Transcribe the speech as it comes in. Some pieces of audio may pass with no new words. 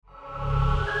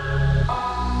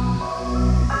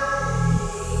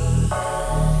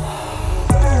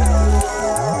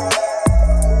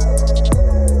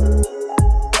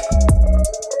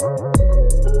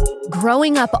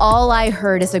Growing up, all I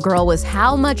heard as a girl was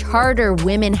how much harder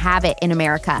women have it in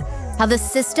America. How the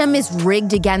system is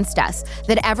rigged against us,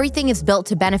 that everything is built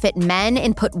to benefit men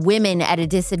and put women at a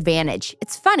disadvantage.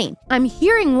 It's funny. I'm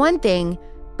hearing one thing,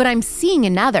 but I'm seeing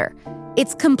another.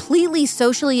 It's completely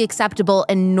socially acceptable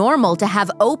and normal to have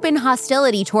open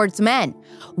hostility towards men.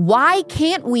 Why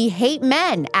can't we hate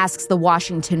men? Asks the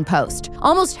Washington Post.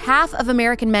 Almost half of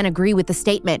American men agree with the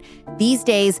statement. These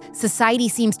days, society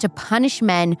seems to punish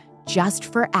men just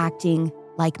for acting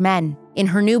like men. In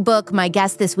her new book, my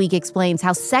guest this week explains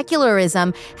how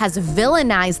secularism has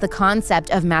villainized the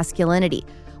concept of masculinity.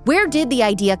 Where did the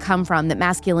idea come from that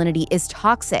masculinity is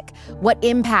toxic? What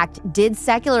impact did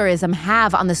secularism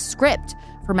have on the script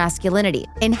for masculinity?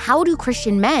 And how do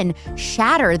Christian men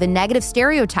shatter the negative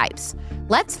stereotypes?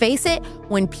 Let's face it,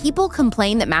 when people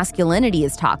complain that masculinity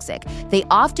is toxic, they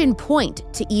often point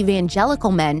to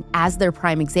evangelical men as their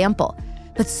prime example.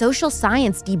 But social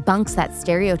science debunks that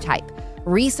stereotype.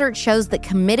 Research shows that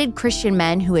committed Christian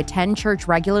men who attend church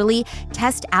regularly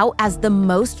test out as the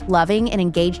most loving and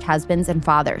engaged husbands and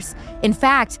fathers. In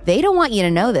fact, they don't want you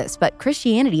to know this, but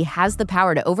Christianity has the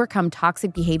power to overcome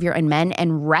toxic behavior in men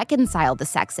and reconcile the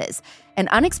sexes, an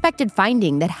unexpected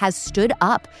finding that has stood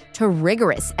up to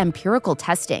rigorous empirical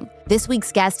testing. This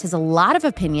week's guest has a lot of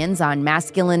opinions on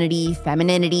masculinity,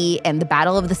 femininity, and the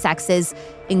battle of the sexes,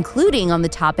 including on the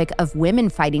topic of women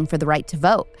fighting for the right to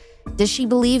vote. Does she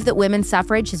believe that women's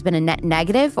suffrage has been a net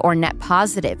negative or net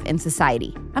positive in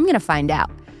society? I'm going to find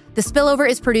out. The Spillover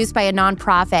is produced by a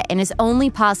nonprofit and is only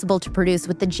possible to produce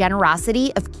with the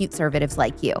generosity of cute-servatives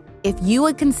like you. If you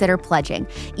would consider pledging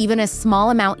even a small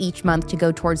amount each month to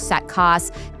go towards set costs,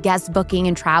 guest booking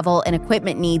and travel and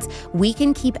equipment needs, we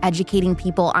can keep educating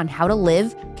people on how to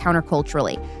live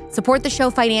counterculturally. Support the show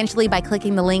financially by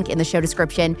clicking the link in the show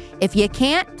description. If you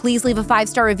can't, please leave a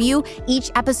 5-star review.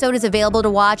 Each episode is available to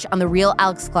watch on The Real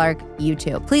Alex Clark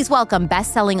YouTube. Please welcome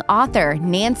best-selling author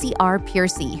Nancy R.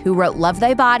 Pearcey, who wrote Love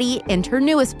Thy Body and her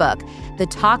newest book, The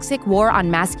Toxic War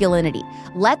on Masculinity.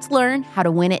 Let's learn how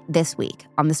to win it this week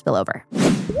on The Spillover.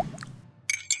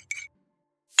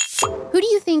 Who do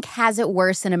you think has it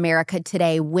worse in America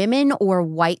today, women or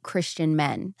white Christian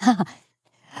men?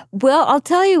 Well, I'll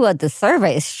tell you what the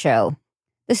surveys show.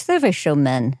 The surveys show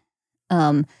men.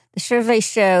 The surveys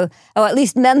show, at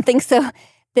least men think so.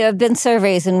 There have been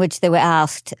surveys in which they were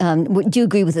asked, do you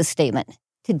agree with this statement?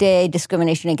 Today,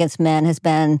 discrimination against men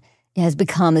has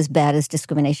become as bad as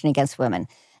discrimination against women.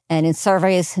 And in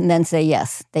surveys, men say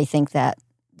yes. They think that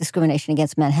discrimination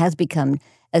against men has become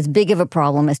as big of a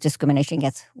problem as discrimination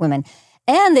against women.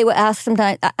 And they were asked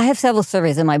sometimes, I have several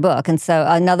surveys in my book, and so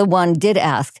another one did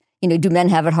ask, do men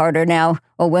have it harder now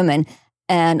or women?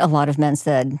 And a lot of men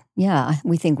said, yeah,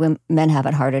 we think men have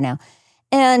it harder now.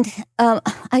 And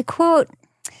I quote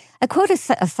a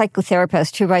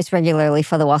psychotherapist who writes regularly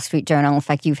for the Wall Street Journal. In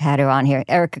fact, you've had her on here,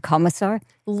 Erica Commissar.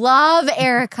 Love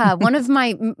Erica. One of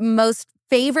my most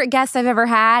favorite guests I've ever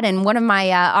had, and one of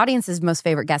my audience's most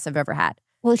favorite guests I've ever had.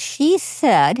 Well, she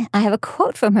said, I have a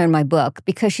quote from her in my book,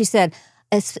 because she said,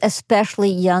 especially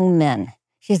young men.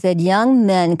 She said, young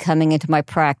men coming into my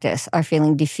practice are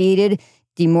feeling defeated,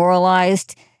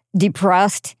 demoralized,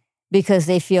 depressed, because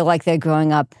they feel like they're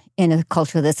growing up in a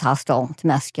culture that's hostile to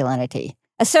masculinity.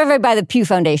 A survey by the Pew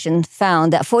Foundation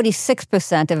found that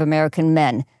 46% of American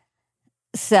men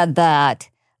said that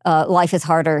life is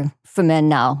harder for men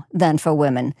now than for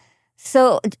women.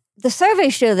 So the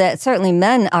surveys show that certainly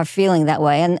men are feeling that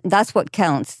way, and that's what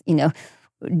counts,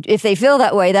 If they feel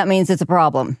that way, that means it's a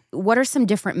problem. What are some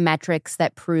different metrics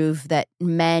that prove that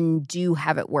men do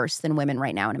have it worse than women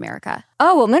right now in America?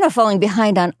 Oh, well, men are falling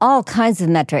behind on all kinds of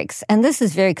metrics, and this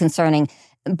is very concerning.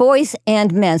 Boys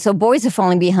and men. So boys are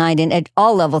falling behind in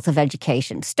all levels of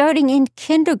education, starting in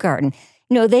kindergarten.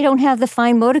 They don't have the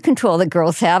fine motor control that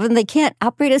girls have, and they can't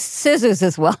operate a scissors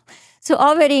as well. So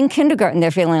already in kindergarten,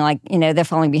 they're feeling like, they're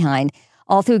falling behind.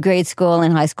 All through grade school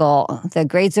and high school, the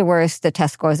grades are worse, the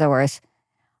test scores are worse.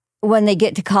 When they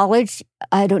get to college,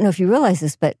 I don't know if you realize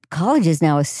this, but colleges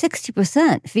now are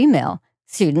 60% female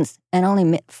students and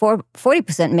only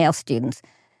 40% male students.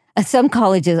 And some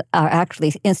colleges are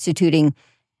actually instituting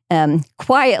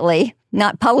quietly,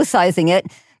 not publicizing it,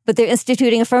 but they're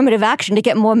instituting affirmative action to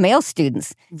get more male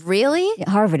students. Really? Yeah,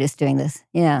 Harvard is doing this.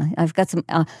 Yeah, I've got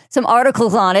some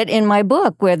articles on it in my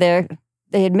book where they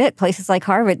admit places like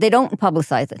Harvard, they don't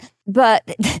publicize it. But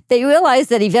they realize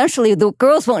that eventually the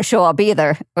girls won't show up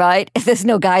either, right? If there's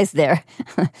no guys there.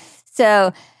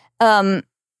 So, and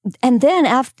then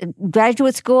after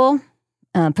graduate school,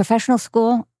 professional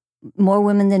school, more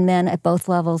women than men at both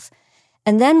levels.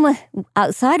 And then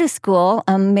outside of school,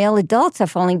 male adults are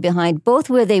falling behind both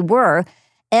where they were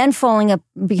and falling up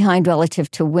behind relative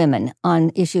to women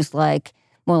on issues like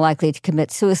more likely to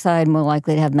commit suicide, more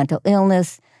likely to have mental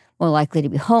illness, more likely to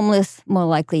be homeless, more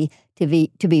likely to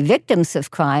be victims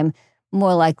of crime,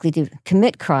 more likely to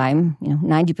commit crime.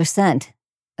 90%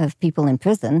 of people in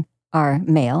prison are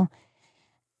male.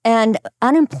 And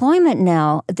unemployment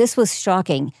now, this was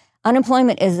shocking.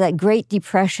 Unemployment is at Great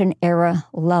Depression era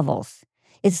levels.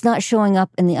 It's not showing up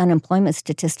in the unemployment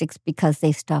statistics because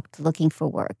they stopped looking for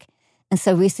work. And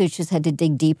so researchers had to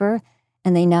dig deeper,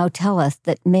 and they now tell us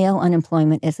that male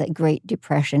unemployment is at Great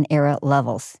Depression era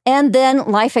levels. And then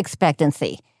life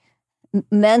expectancy.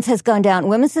 Men's has gone down.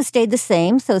 Women's has stayed the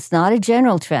same, so it's not a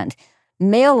general trend.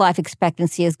 Male life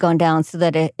expectancy has gone down so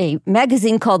that a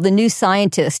magazine called The New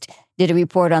Scientist did a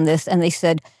report on this, and they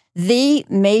said the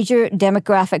major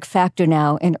demographic factor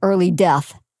now in early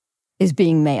death is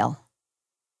being male.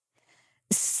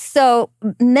 So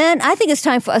men, I think it's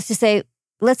time for us to say,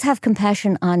 let's have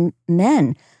compassion on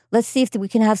men. Let's see if we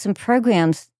can have some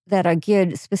programs that are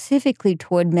geared specifically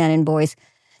toward men and boys.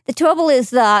 The trouble is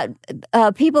that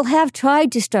people have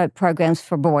tried to start programs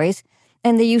for boys,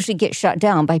 and they usually get shut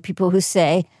down by people who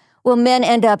say, well, men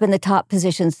end up in the top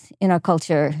positions in our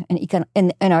culture and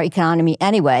in our economy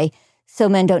anyway, so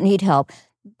men don't need help.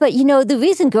 But, the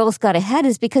reason girls got ahead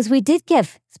is because we did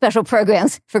give special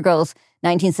programs for girls.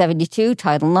 1972,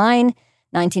 Title IX,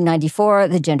 1994,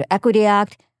 the Gender Equity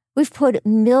Act. We've put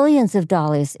millions of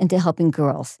dollars into helping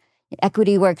girls.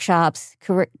 Equity workshops,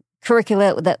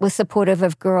 curricula that was supportive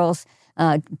of girls,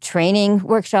 training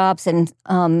workshops and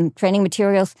training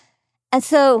materials. And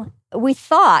so we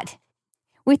thought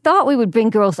we would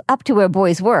bring girls up to where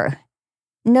boys were.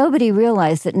 Nobody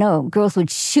realized that, no, girls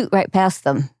would shoot right past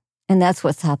them. And that's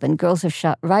what's happened. Girls have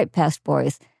shot right past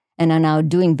boys and are now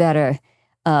doing better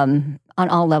on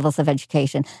all levels of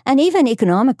education. And even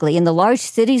economically, in the large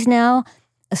cities now,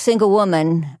 a single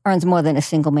woman earns more than a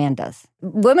single man does.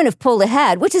 Women have pulled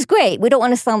ahead, which is great. We don't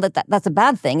want to sound that's a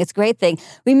bad thing. It's a great thing.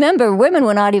 Remember, women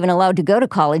were not even allowed to go to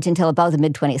college until about the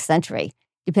mid-20th century,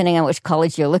 depending on which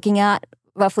college you're looking at,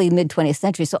 roughly mid-20th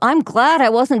century. So I'm glad I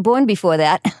wasn't born before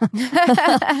that.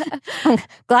 I'm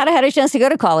glad I had a chance to go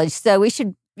to college. So we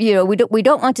should, we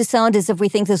don't want to sound as if we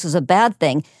think this was a bad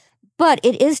thing. But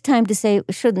it is time to say,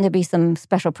 shouldn't there be some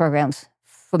special programs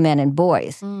for men and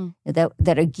boys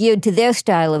that are geared to their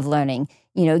style of learning,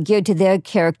 geared to their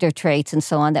character traits and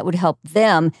so on, that would help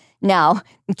them now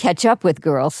catch up with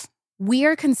girls? We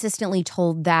are consistently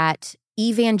told that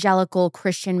evangelical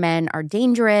Christian men are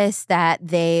dangerous, that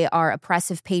they are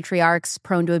oppressive patriarchs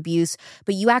prone to abuse,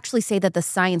 but you actually say that the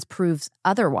science proves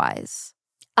otherwise.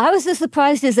 I was as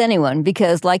surprised as anyone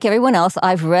because, like everyone else,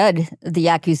 I've read the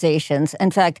accusations. In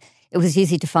fact, it was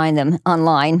easy to find them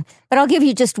online, but I'll give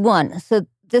you just one. So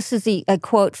this is a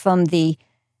quote from the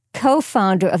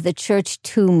co-founder of the Church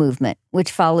Too movement,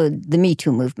 which followed the Me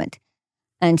Too movement.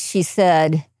 And she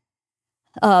said,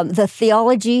 the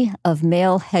theology of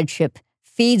male headship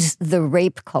feeds the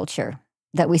rape culture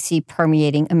that we see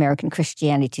permeating American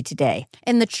Christianity today.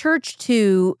 And the Church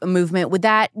Too movement, would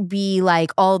that be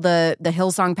like all the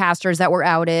Hillsong pastors that were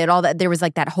outed, all that? There was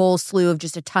like that whole slew of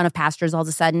just a ton of pastors all of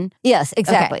a sudden? Yes,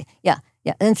 exactly. Okay.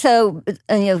 Yeah. And so,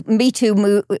 the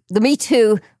Me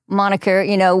Too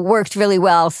moniker, worked really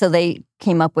well. So they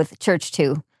came up with Church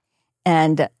Too.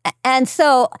 And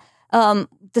so the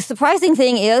surprising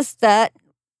thing is that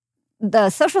the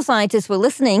social scientists were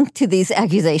listening to these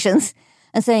accusations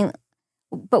and saying,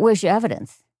 but where's your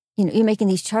evidence? You're making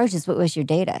these charges, but where's your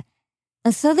data?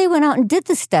 And so they went out and did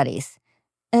the studies.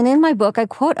 And in my book, I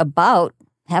quote about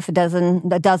a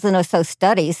dozen or so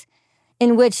studies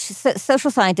in which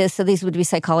social scientists, so these would be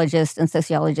psychologists and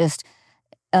sociologists,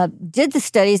 did the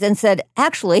studies and said,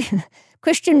 actually,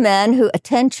 Christian men who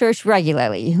attend church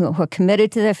regularly, who are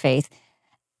committed to their faith,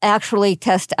 actually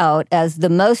test out as the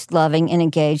most loving and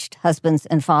engaged husbands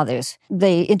and fathers.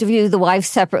 They interview the wives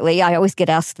separately. I always get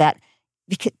asked that.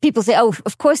 Because people say, oh,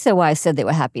 of course their wives said they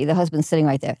were happy. The husband's sitting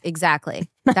right there. Exactly.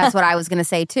 That's what I was going to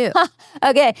say, too.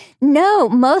 Okay. No,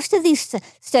 most of these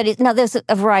studies, now there's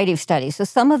a variety of studies. So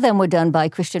some of them were done by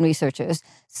Christian researchers.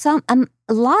 A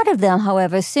lot of them,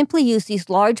 however, simply use these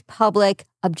large public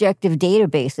objective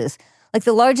databases. Like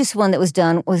the largest one that was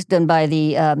done by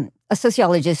a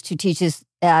sociologist who teaches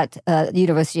at the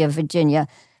University of Virginia,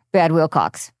 Brad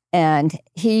Wilcox. And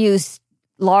he used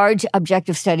large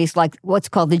objective studies like what's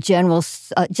called the General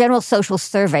Social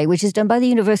Survey, which is done by the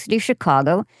University of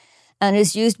Chicago and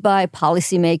is used by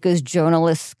policymakers,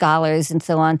 journalists, scholars, and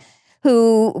so on,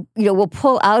 who will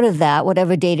pull out of that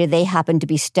whatever data they happen to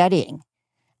be studying.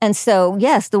 And so,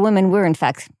 yes, the women were, in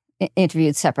fact,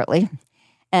 interviewed separately.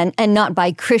 and not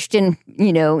by Christian,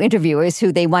 interviewers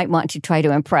who they might want to try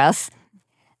to impress.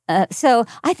 So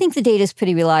I think the data is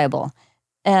pretty reliable.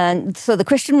 And so the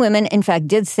Christian women, in fact,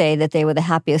 did say that they were the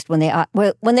happiest when they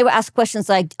were asked questions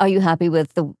like, are you happy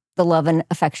with the love and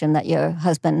affection that your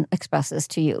husband expresses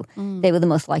to you? They were the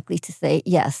most likely to say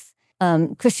yes.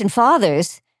 Christian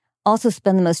fathers also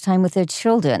spend the most time with their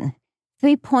children,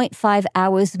 3.5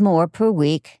 hours more per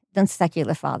week than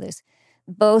secular fathers,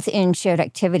 both in shared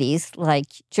activities like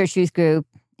church youth group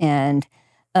and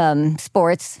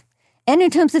sports, and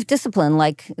in terms of discipline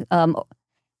like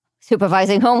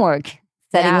supervising homework,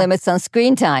 setting limits on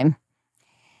screen time.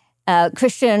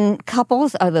 Christian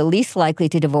couples are the least likely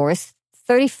to divorce,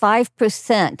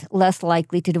 35% less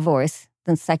likely to divorce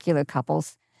than secular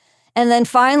couples. And then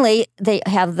finally, they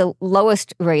have the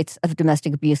lowest rates of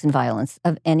domestic abuse and violence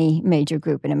of any major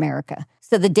group in America.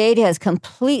 So the data has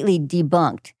completely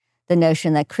debunked the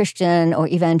notion that Christian or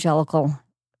evangelical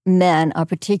men are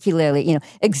particularly,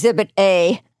 exhibit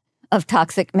A of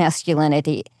toxic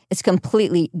masculinity. It's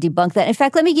completely debunked that. In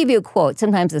fact, let me give you a quote.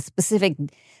 Sometimes a specific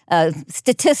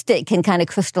statistic can kind of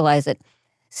crystallize it.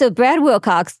 So Brad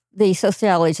Wilcox, the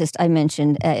sociologist I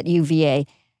mentioned at UVA,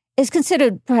 is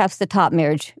considered perhaps the top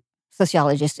marriage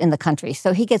sociologist in the country.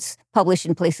 So he gets published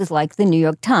in places like the New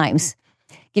York Times.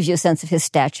 Gives you a sense of his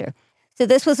stature. So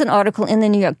this was an article in the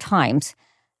New York Times,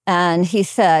 and he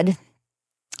said,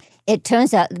 it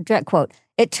turns out, direct quote,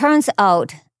 it turns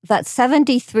out that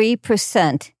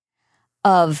 73%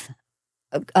 of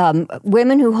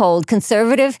women who hold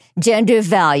conservative gender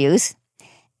values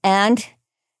and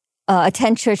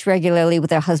attend church regularly with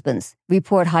their husbands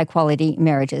report high-quality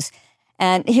marriages.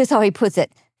 And here's how he puts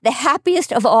it. The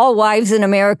happiest of all wives in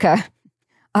America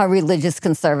are religious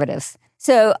conservatives.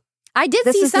 So I did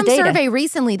see some survey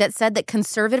recently that said that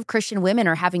conservative Christian women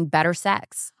are having better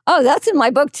sex. Oh, that's in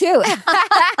my book, too.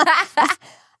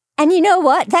 And you know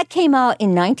what? That came out in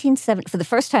 1970, for the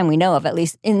first time we know of, at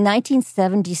least, in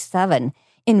 1977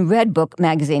 in Red Book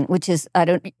magazine, which is,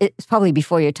 it's probably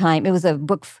before your time. It was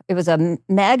a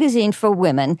magazine for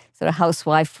women, sort of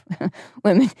housewife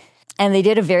women. And they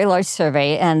did a very large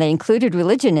survey, and they included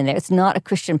religion in there. It's not a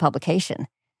Christian publication,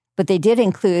 but they did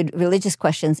include religious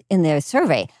questions in their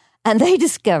survey. And they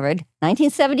discovered,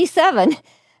 1977,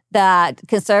 that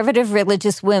conservative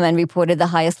religious women reported the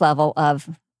highest level of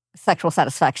sexual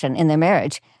satisfaction in their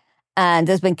marriage. And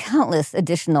there's been countless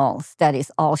additional studies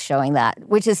all showing that,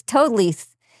 which is totally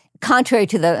contrary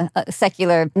to the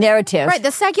secular narrative. Right.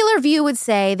 The secular view would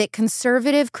say that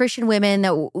conservative Christian women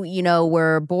that,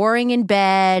 were boring in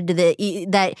bed,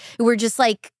 that were just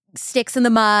like sticks in the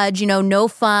mud, no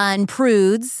fun,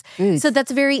 prudes. So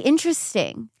that's very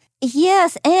interesting.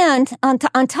 Yes. And on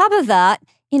top of that,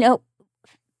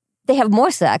 they have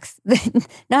more sex.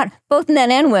 Not both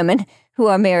men and women who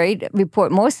are married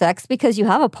report more sex because you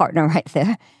have a partner right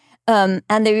there.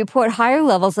 And they report higher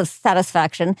levels of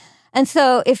satisfaction. And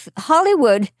so if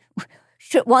Hollywood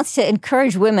wants to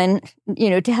encourage women,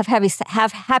 to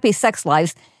have happy sex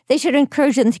lives, they should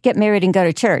encourage them to get married and go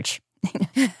to church.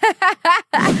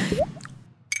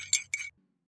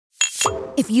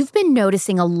 If you've been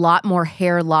noticing a lot more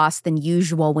hair loss than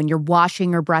usual when you're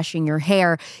washing or brushing your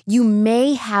hair, you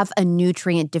may have a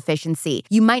nutrient deficiency.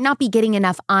 You might not be getting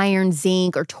enough iron,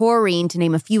 zinc, or taurine, to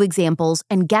name a few examples.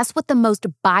 And guess what the most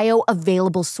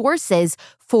bioavailable source is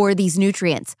for these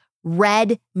nutrients?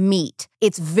 Red meat.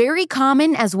 It's very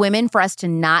common as women for us to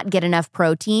not get enough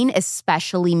protein,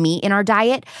 especially meat in our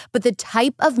diet, but the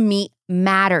type of meat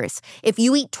matters. If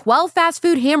you eat 12 fast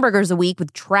food hamburgers a week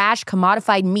with trash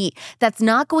commodified meat, that's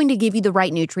not going to give you the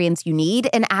right nutrients you need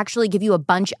and actually give you a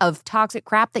bunch of toxic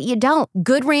crap that you don't.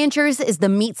 Good Ranchers is the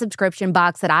meat subscription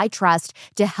box that I trust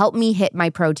to help me hit my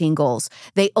protein goals.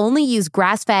 They only use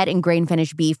grass-fed and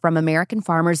grain-finished beef from American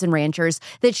farmers and ranchers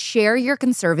that share your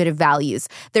conservative values.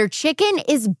 Their chicken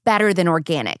is better than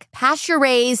organic,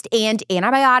 pasture-raised, and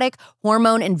antibiotic,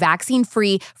 hormone, and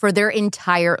vaccine-free for their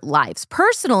entire lives.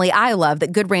 Personally, I love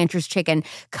that Good Ranchers chicken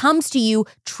comes to you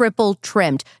triple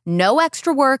trimmed. No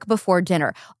extra work before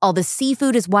dinner. All the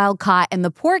seafood is wild caught, and the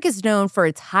pork is known for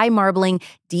its high marbling,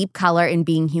 deep color, and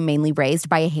being humanely raised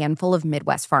by a handful of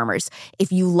Midwest farmers.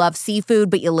 If you love seafood,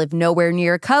 but you live nowhere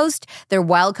near a coast, their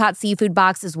wild caught seafood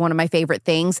box is one of my favorite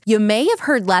things. You may have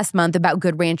heard last month about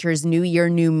Good Ranchers' New Year,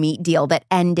 New Meat deal that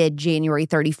ended January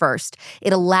 31st.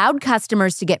 It allowed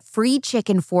customers to get free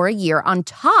chicken for a year on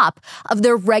top of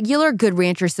their regular Good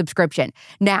Ranchers subscription.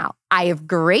 Now, I have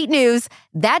great news.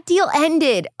 That deal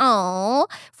ended. Oh,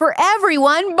 for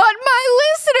everyone but my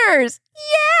listeners.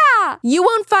 Yeah! You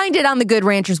won't find it on the Good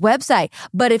Ranchers website,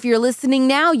 but if you're listening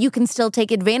now, you can still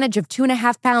take advantage of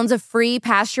 2.5 pounds of free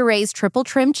pasture-raised triple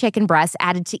trim chicken breasts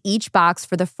added to each box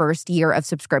for the first year of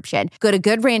subscription. Go to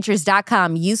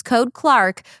goodranchers.com, use code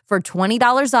Clark for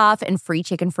 $20 off and free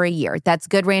chicken for a year. That's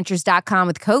goodranchers.com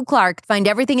with code Clark. Find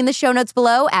everything in the show notes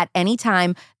below at any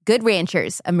time. Good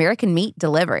Ranchers, American meat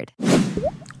delivered.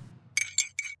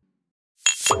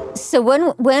 So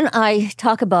when I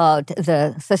talk about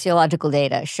the sociological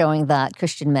data showing that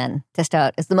Christian men test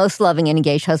out as the most loving and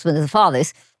engaged husbands and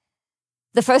fathers,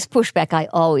 the first pushback I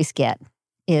always get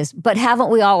is, but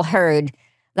haven't we all heard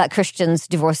that Christians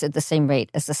divorce at the same rate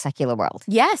as the secular world?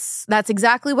 Yes, that's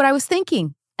exactly what I was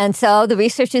thinking. And so the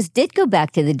researchers did go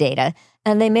back to the data,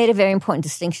 and they made a very important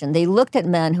distinction. They looked at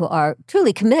men who are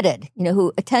truly committed,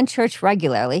 who attend church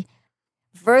regularly,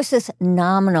 versus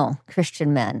nominal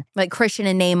Christian men. Like Christian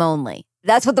in name only.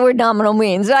 That's what the word nominal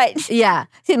means, right? Yeah.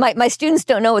 See, my students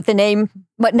don't know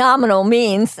what nominal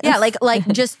means. Yeah, like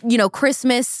just,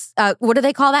 Christmas, what do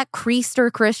they call that? Creaster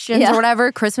Christians or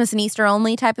whatever? Christmas and Easter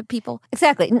only type of people?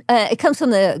 Exactly. It comes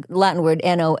from the Latin word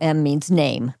nom means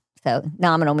name. So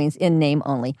nominal means in name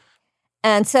only.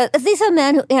 And so these are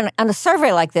men who, on a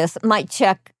survey like this, might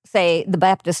check, say, the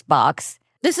Baptist box.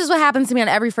 This is what happens to me on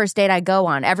every first date I go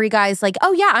on. Every guy's like,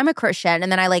 "Oh yeah, I'm a Christian,"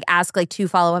 and then I ask 2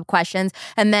 follow-up questions,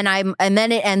 and then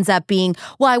it ends up being,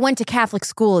 "Well, I went to Catholic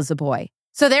school as a boy,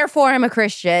 so therefore I'm a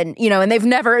Christian," and they've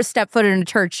never stepped foot in a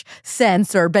church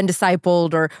since or been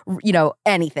discipled or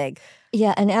anything.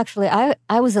 Yeah, and actually,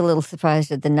 I was a little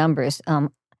surprised at the numbers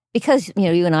because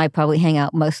you and I probably hang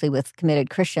out mostly with committed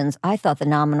Christians. I thought the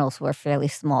nominals were a fairly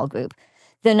small group.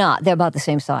 They're not. They're about the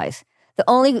same size. The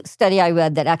only study I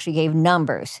read that actually gave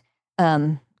numbers,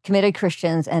 committed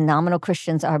Christians and nominal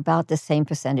Christians are about the same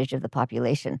percentage of the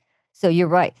population. So you're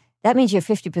right. That means you're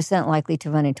 50% likely to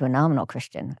run into a nominal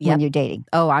Christian when you're dating.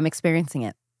 Oh, I'm experiencing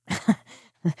it.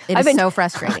 It is so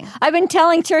frustrating. I've been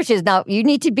telling churches, now you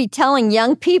need to be telling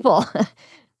young people,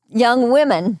 young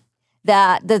women,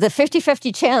 that there's a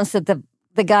 50-50 chance that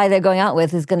the guy they're going out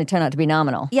with is going to turn out to be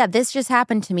nominal. Yeah, this just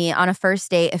happened to me on a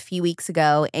first date a few weeks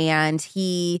ago, and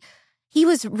he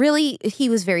was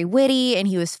very witty and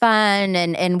he was fun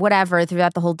and whatever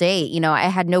throughout the whole date. I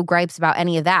had no gripes about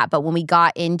any of that. But when we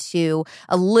got into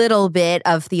a little bit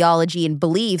of theology and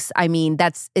beliefs,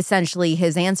 that's essentially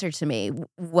his answer to me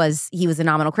was he was a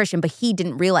nominal Christian, but he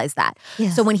didn't realize that.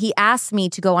 Yes. So when he asked me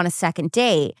to go on a second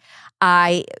date,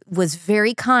 I was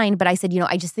very kind, but I said,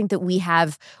 I just think that we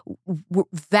have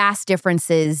vast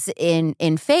differences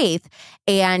in faith.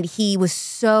 And he was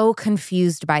so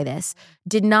confused by this,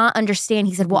 did not understand.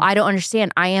 He said, well, I don't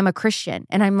understand. I am a Christian.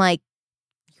 And I'm like,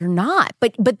 you're not.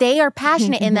 But they are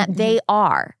passionate in that they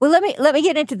are. Well, let me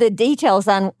get into the details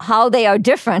on how they are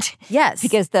different. Yes.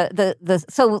 Because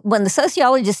so when the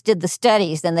sociologists did the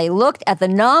studies and they looked at the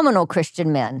nominal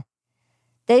Christian men,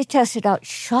 they tested out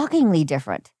shockingly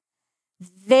different.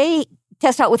 They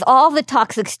test out with all the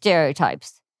toxic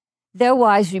stereotypes. Their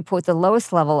wives report the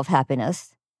lowest level of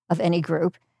happiness of any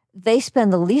group. They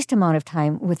spend the least amount of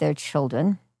time with their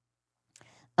children,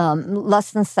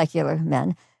 less than secular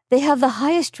men. They have the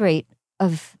highest rate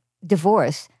of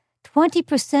divorce,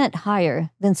 20% higher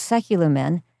than secular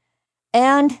men.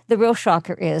 And the real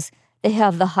shocker is they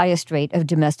have the highest rate of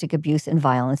domestic abuse and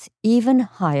violence, even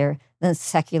higher than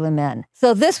secular men.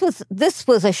 So this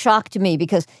was a shock to me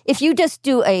because if you just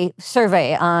do a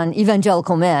survey on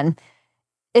evangelical men,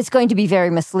 it's going to be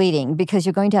very misleading because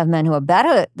you're going to have men who are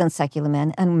better than secular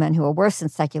men and men who are worse than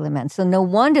secular men. So no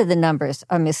wonder the numbers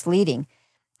are misleading.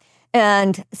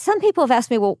 And some people have asked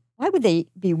me, well, why would they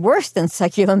be worse than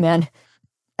secular men?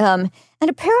 And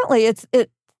apparently it's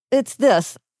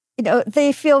this,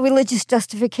 they feel religious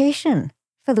justification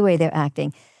for the way they're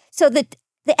acting. So that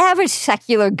the average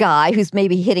secular guy who's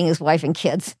maybe hitting his wife and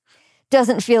kids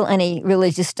doesn't feel any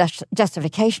religious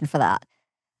justification for that.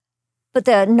 But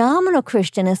the nominal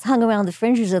Christian has hung around the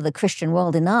fringes of the Christian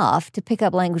world enough to pick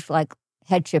up language like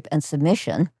headship and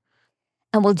submission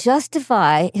and will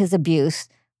justify his abuse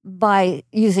by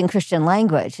using Christian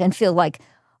language and feel like,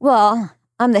 well,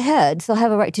 I'm the head, so I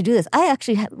have a right to do this. I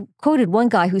actually quoted one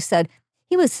guy who said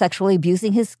he was sexually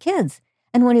abusing his kids.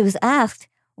 And when he was asked,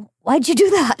 why'd you do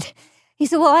that? He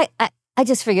said, well, I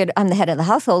just figured I'm the head of the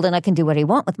household and I can do what I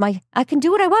want with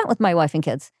my wife and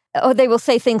kids. Or they will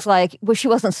say things like, well, she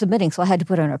wasn't submitting, so I had to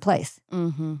put her in her place.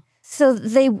 Mm-hmm. So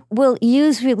they will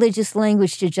use religious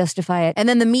language to justify it. And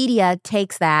then the media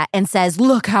takes that and says,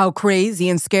 look how crazy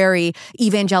and scary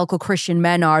evangelical Christian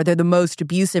men are. They're the most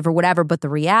abusive or whatever. But the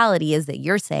reality is that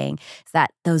you're saying is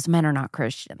that those men are not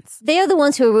Christians. They are the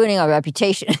ones who are ruining our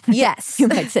reputation. Yes. You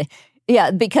might say.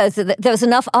 Yeah, because there's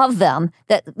enough of them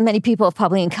that many people have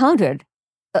probably encountered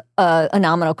a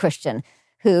nominal Christian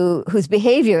whose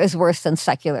behavior is worse than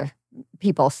secular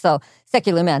people, so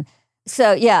secular men.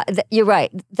 So, yeah, you're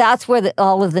right. That's where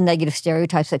all of the negative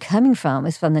stereotypes are coming from,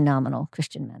 is from the nominal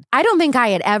Christian men. I don't think I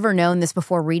had ever known this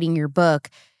before reading your book.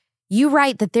 You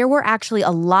write that there were actually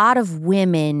a lot of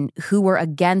women who were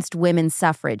against women's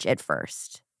suffrage at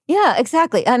first. Yeah,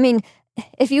 exactly. I mean,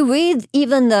 if you read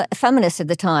even the feminists at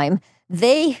the time,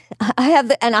 I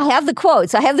have the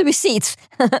quotes, I have the receipts.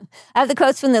 I have the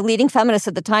quotes from the leading feminists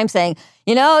at the time saying,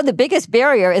 the biggest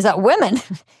barrier is that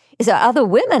other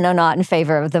women are not in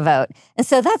favor of the vote. And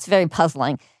so that's very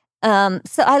puzzling.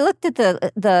 So I looked at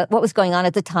the what was going on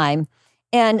at the time,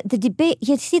 and the debate,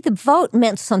 you see, the vote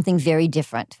meant something very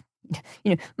different.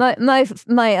 My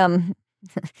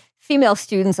female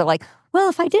students are like, well,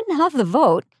 if I didn't have the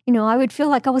vote, I would feel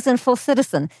like I wasn't a full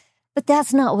citizen. But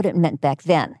that's not what it meant back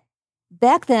then.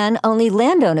 Back then, only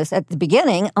landowners had the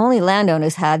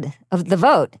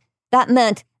vote. That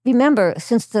meant, remember,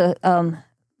 since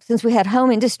we had home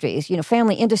industries,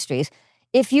 family industries,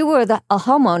 if you were a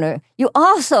homeowner, you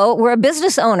also were a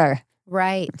business owner.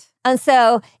 Right. And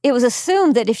so it was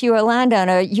assumed that if you were a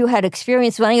landowner, you had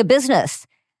experience running a business.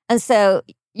 And so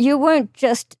you weren't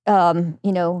just, an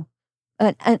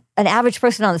average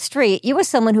person on the street. You were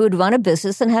someone who had run a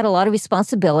business and had a lot of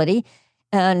responsibility.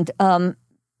 And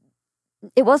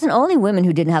it wasn't only women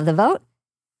who didn't have the vote.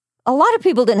 A lot of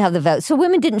people didn't have the vote. So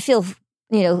women didn't feel,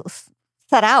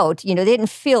 set out. They didn't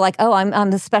feel like, oh, I'm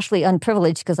especially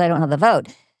unprivileged because I don't have the vote.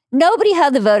 Nobody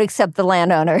had the vote except the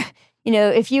landowner.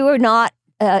 If you were not,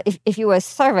 if you were a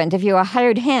servant, if you were a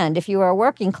hired hand, if you were a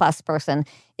working class person,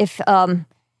 if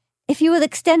you were the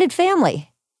extended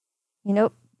family,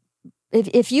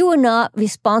 if you were not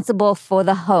responsible for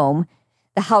the home,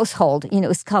 the household, it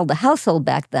was called the household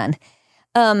back then.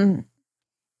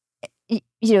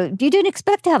 You didn't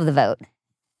expect to have the vote.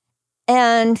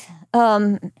 And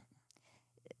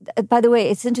by the way,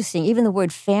 it's interesting, even the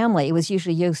word family was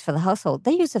usually used for the household.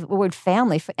 They used the word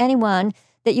family for anyone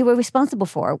that you were responsible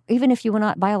for, even if you were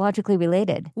not biologically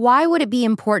related. Why would it be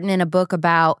important in a book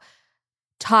about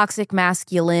toxic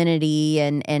masculinity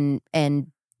and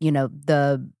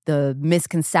the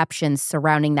misconceptions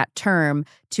surrounding that term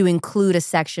to include a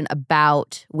section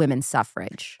about women's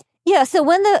suffrage? Yeah, so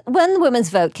when the women's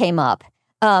vote came up,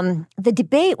 the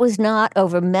debate was not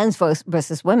over men's vote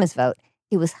versus women's vote.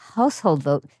 It was household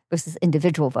vote versus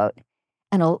individual vote.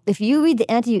 And if you read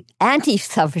the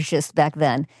anti-suffragists back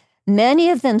then, many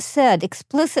of them said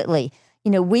explicitly,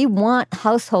 we want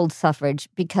household suffrage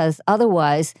because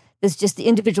otherwise there's just the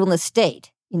individual in the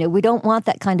state. We don't want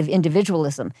that kind of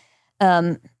individualism.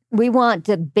 We want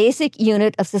the basic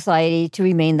unit of society to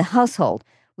remain the household.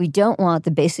 We don't want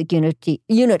the basic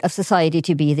unit of society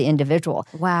to be the individual.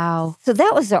 Wow. So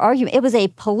that was their argument. It was a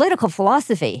political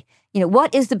philosophy.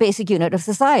 What is the basic unit of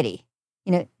society?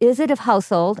 Is it a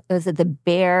household, or is it the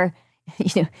bare,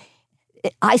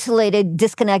 isolated,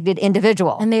 disconnected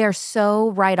individual? And they are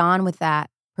so right on with that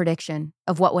prediction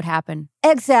of what would happen.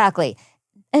 Exactly.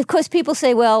 And of course, people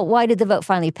say, well, why did the vote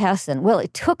finally pass then? Well,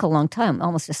 it took a long time,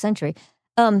 almost a century.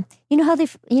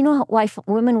 Why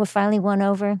women were finally won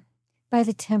over? By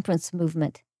the temperance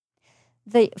movement.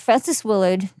 Frances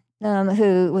Willard,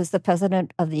 who was the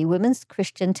president of the Women's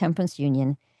Christian Temperance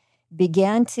Union,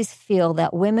 began to feel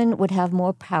that women would have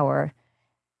more power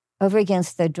over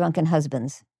against their drunken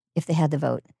husbands if they had the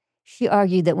vote. She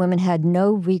argued that women had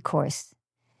no recourse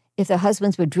if their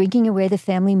husbands were drinking away the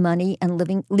family money and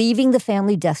leaving the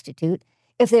family destitute,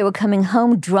 if they were coming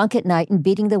home drunk at night and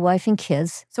beating their wife and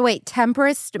kids. So wait,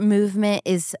 temperance movement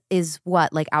is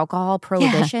what, like alcohol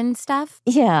prohibition stuff?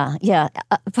 Yeah,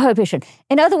 prohibition.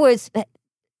 In other words,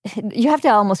 you have to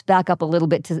almost back up a little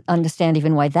bit to understand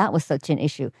even why that was such an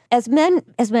issue. As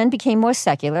men became more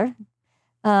secular,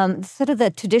 sort of the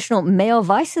traditional male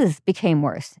vices became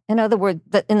worse. In other words,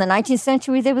 in the 19th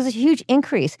century, there was a huge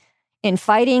increase in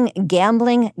fighting,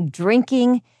 gambling,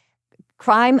 drinking,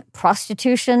 crime,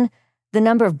 prostitution. The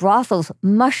number of brothels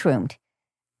mushroomed.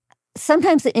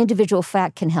 Sometimes the individual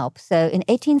fact can help. So in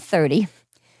 1830,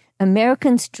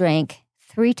 Americans drank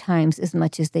 3 times as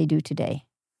much as they do today.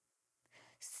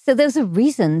 So there's a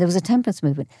reason there was a temperance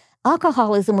movement.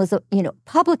 Alcoholism was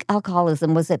public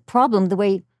alcoholism was a problem the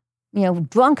way,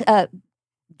 drug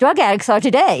addicts are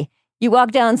today. You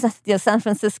walk down San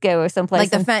Francisco or someplace.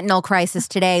 Like the fentanyl crisis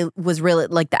today was really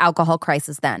like the alcohol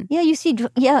crisis then.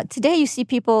 Yeah, today you see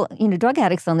people, drug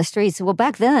addicts on the streets. Well,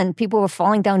 back then, people were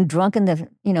falling down drunk in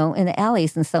the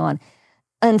alleys and so on.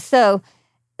 And so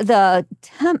the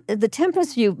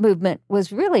temperance movement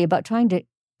was really about trying to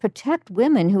protect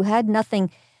women who had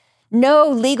no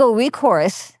legal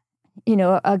recourse,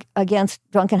 against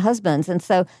drunken husbands. And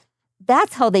so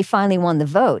that's how they finally won the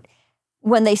vote.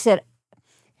 When they said,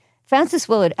 Frances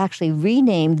Willard actually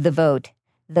renamed the vote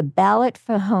the ballot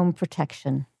for home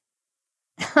protection.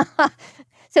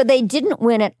 So they didn't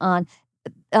win it on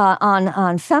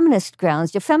feminist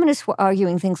grounds. The feminists were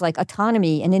arguing things like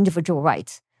autonomy and individual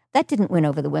rights. That didn't win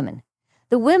over the women.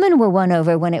 The women were won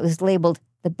over when it was labeled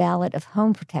the ballot of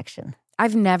home protection.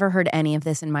 I've never heard any of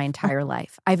this in my entire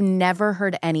life. I've never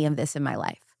heard any of this in my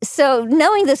life. So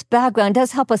knowing this background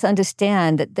does help us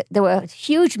understand that there were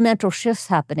huge mental shifts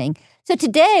happening. So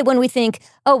today, when we think,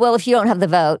 oh, well, if you don't have the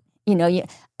vote,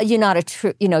 you're not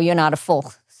a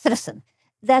full citizen.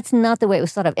 That's not the way it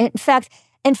was thought of. In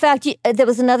fact, there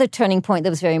was another turning point that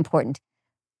was very important: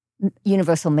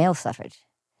 universal male suffrage.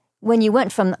 When you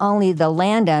went from only the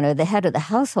landowner, the head of the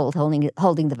household,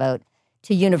 holding the vote,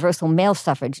 to universal male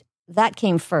suffrage, that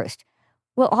came first.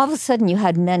 Well, all of a sudden, you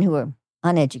had men who were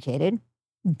uneducated,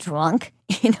 drunk.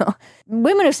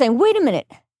 Women are saying, "Wait a minute,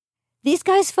 these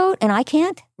guys vote and I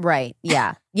can't." Right?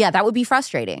 Yeah, that would be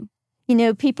frustrating.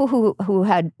 People who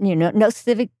had no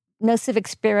civic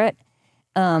spirit,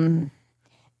 and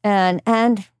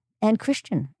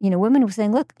Christian. Women were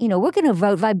saying, "Look, we're going to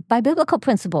vote by biblical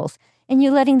principles," and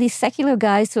you're letting these secular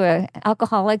guys who are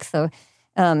alcoholics or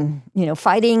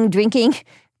fighting, drinking,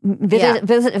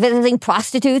 visiting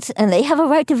prostitutes, and they have a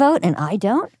right to vote, and I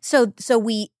don't. So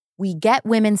we get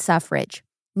women's suffrage.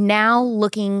 Now,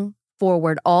 looking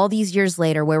forward all these years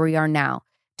later, where we are now,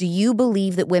 do you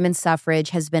believe that women's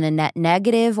suffrage has been a net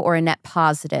negative or a net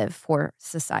positive for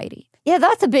society? Yeah,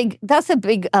 that's a big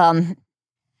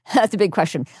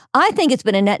question. I think it's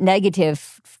been a net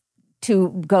negative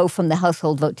to go from the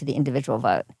household vote to the individual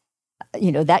vote.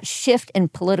 That shift in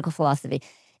political philosophy.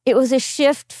 It was a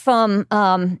shift from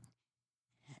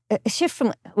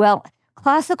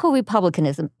classical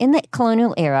republicanism. In the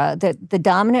colonial era, the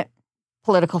dominant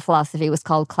political philosophy was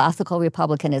called classical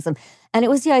republicanism. And it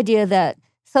was the idea that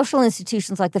social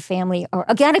institutions like the family are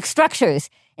organic structures.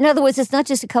 In other words, it's not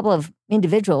just a couple of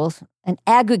individuals, an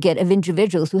aggregate of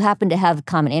individuals who happen to have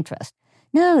common interest.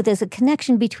 No, there's a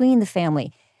connection between the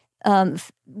family.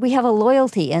 We have a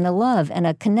loyalty and a love and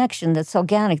a connection that's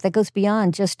organic, that goes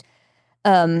beyond just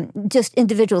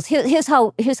individuals. Here's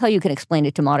how you can explain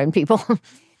it to modern people.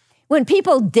 When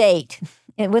people date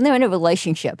and when they're in a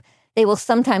relationship, they will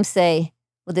sometimes say,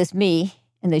 well, there's me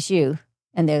and there's you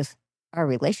and there's our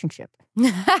relationship.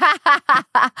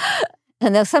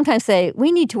 And they'll sometimes say,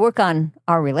 we need to work on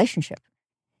our relationship.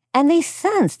 And they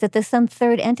sense that there's some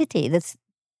third entity that's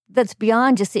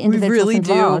beyond just the individuals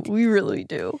involved. We really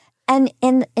do. And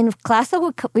in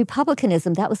classical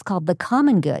republicanism, that was called the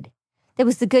common good. There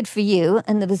was the good for you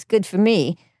and there was good for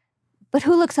me. But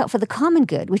who looks out for the common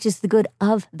good, which is the good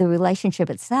of the relationship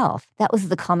itself? That was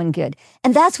the common good.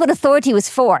 And that's what authority was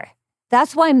for.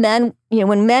 That's why men,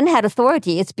 when men had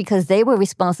authority, it's because they were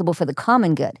responsible for the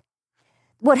common good.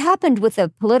 What happened with the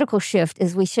political shift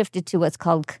is we shifted to what's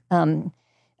called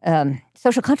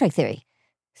social contract theory.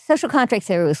 Social contract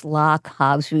theory was Locke,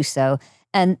 Hobbes, Rousseau,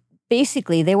 and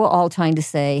basically they were all trying to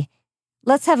say,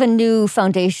 let's have a new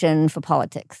foundation for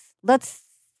politics. Let's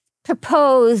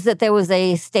propose that there was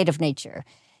a state of nature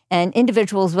and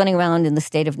individuals running around in the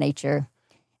state of nature,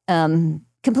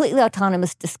 completely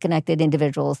autonomous, disconnected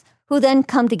individuals who then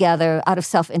come together out of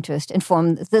self-interest and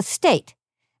form the state.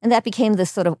 And that became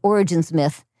this sort of origins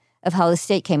myth of how the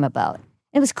state came about.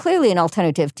 It was clearly an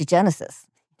alternative to Genesis.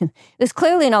 It was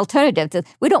clearly an alternative to,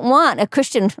 we don't want a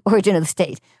Christian origin of the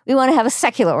state. We want to have a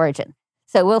secular origin.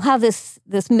 So we'll have this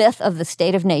myth of the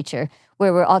state of nature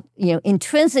where we're all,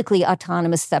 intrinsically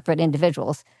autonomous, separate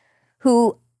individuals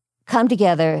who come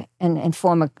together and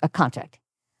form a contract.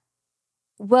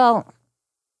 Well,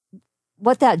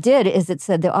 what that did is it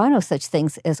said there are no such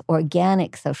things as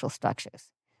organic social structures.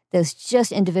 There's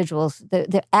just individuals,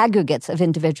 they're aggregates of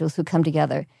individuals who come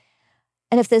together.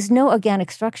 And if there's no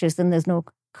organic structures, then there's no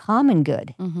common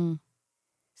good. Mm-hmm.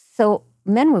 So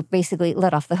men were basically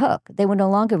let off the hook. They were no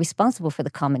longer responsible for the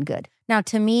common good. Now,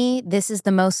 to me, this is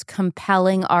the most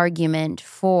compelling argument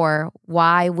for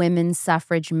why women's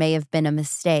suffrage may have been a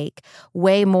mistake,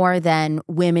 way more than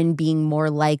women being more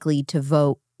likely to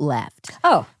vote left.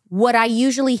 Oh, What I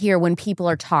usually hear when people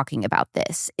are talking about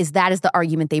this is that is the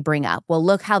argument they bring up. Well,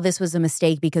 look how this was a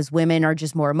mistake because women are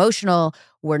just more emotional.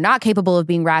 We're not capable of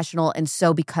being rational. And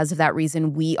so because of that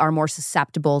reason, we are more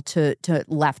susceptible to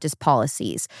leftist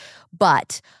policies.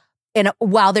 But and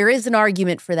while there is an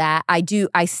argument for that,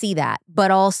 I see that. But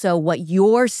also what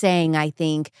you're saying, I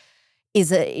think,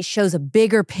 it shows a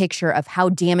bigger picture of how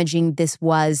damaging this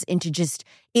was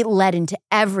it led into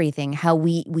everything, how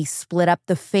we split up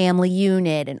the family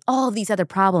unit and all of these other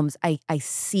problems. I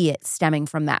see it stemming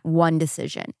from that one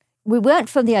decision. We went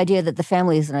from the idea that the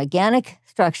family is an organic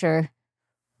structure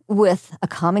with a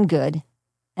common good.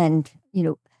 And,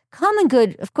 common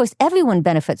good, of course, everyone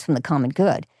benefits from the common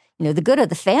good. The good of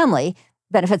the family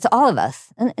benefits all of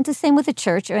us. And it's the same with the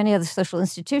church or any other social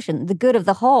institution. The good of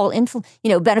the whole,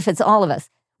 benefits all of us.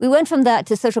 We went from that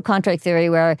to social contract theory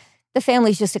where the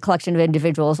family is just a collection of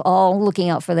individuals all looking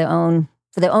out for their own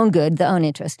good, their own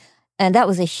interest. And that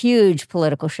was a huge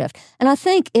political shift. And I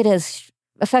think it has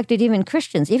affected even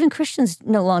Christians. Even Christians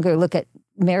no longer look at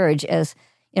marriage as,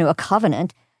 a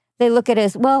covenant. They look at it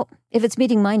as, well, if it's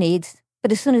meeting my needs,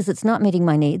 but as soon as it's not meeting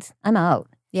my needs, I'm out.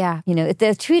 Yeah.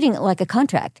 They're treating it like a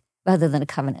contract rather than a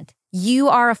covenant. You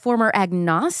are a former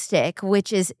agnostic,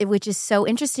 which is so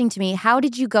interesting to me. How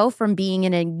did you go from being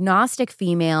an agnostic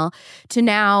female to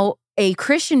now a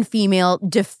Christian female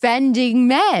defending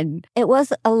men? It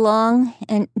was a long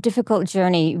and difficult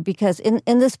journey because in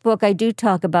this book, I do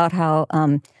talk about how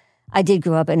I did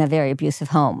grow up in a very abusive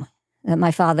home.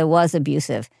 My father was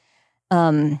abusive.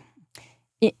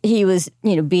 He was,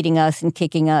 beating us and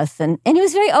kicking us, and he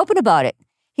was very open about it.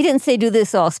 He didn't say, do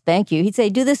this or I'll spank you. He'd say,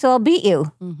 do this or I'll beat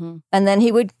you. Mm-hmm. And then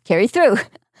he would carry through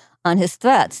on his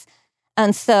threats.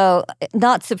 And so,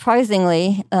 not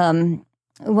surprisingly,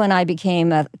 when I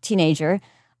became a teenager,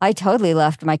 I totally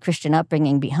left my Christian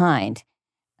upbringing behind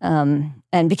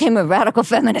and became a radical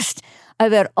feminist. I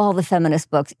read all the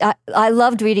feminist books. I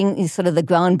loved reading sort of the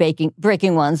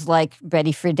groundbreaking ones like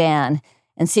Betty Friedan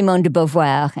and Simone de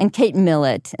Beauvoir and Kate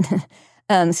Millett,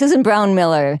 Susan Brown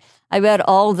Miller. I read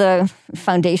all the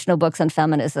foundational books on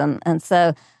feminism. And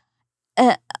so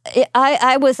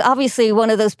I was obviously one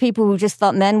of those people who just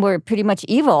thought men were pretty much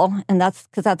evil. And that's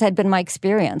because that had been my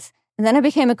experience. And then I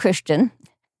became a Christian.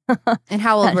 And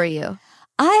how old were you?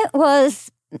 I was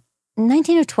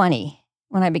 19 or 20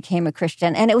 when I became a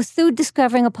Christian. And it was through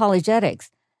discovering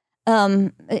apologetics.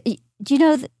 Do you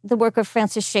know the work of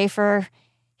Francis Schaeffer?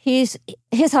 Here's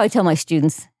how I tell my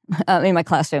students in my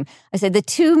classroom. I said the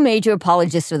two major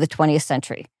apologists of the 20th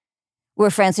century were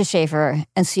Francis Schaeffer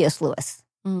and C.S. Lewis.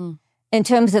 Mm. In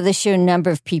terms of the sheer number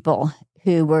of people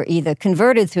who were either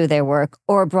converted through their work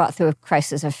or brought through a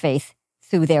crisis of faith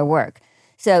through their work.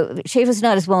 So Schaeffer's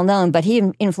not as well known, but he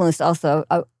influenced also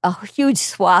a huge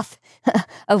swath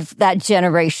of that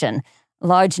generation.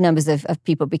 Large numbers of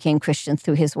people became Christians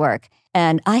through his work.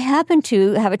 And I happened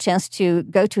to have a chance to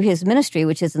go to his ministry,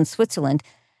 which is in Switzerland.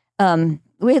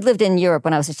 We had lived in Europe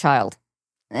when I was a child.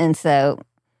 And so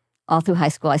all through high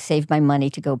school, I saved my money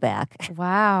to go back.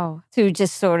 Wow. Through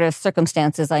just sort of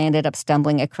circumstances, I ended up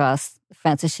stumbling across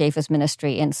Francis Schaeffer's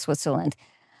ministry in Switzerland.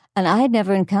 And I had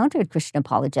never encountered Christian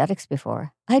apologetics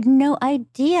before. I had no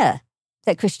idea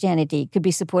that Christianity could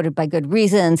be supported by good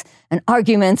reasons and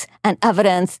arguments and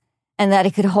evidence, and that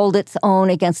it could hold its own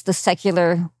against the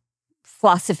secular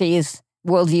philosophies,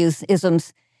 worldviews,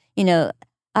 isms.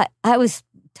 I was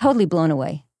totally blown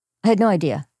away. I had no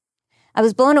idea. I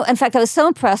was blown away. In fact, I was so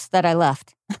impressed that I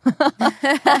left.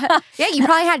 Yeah, you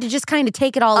probably had to just kind of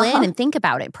take it all in and think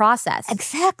about it, process.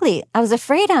 Exactly. I was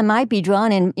afraid I might be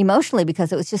drawn in emotionally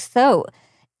because it was just so,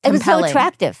 it was so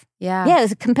attractive. Yeah. Yeah, it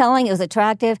was compelling. It was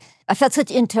attractive. I felt such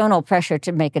internal pressure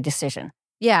to make a decision.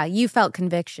 Yeah, you felt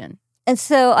conviction. And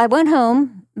so I went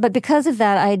home, but because of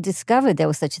that, I discovered there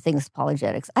was such a thing as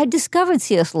apologetics. I discovered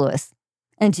C.S. Lewis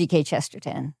and G.K.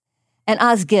 Chesterton and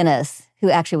Os Guinness, who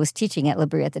actually was teaching at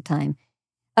L'Abri at the time.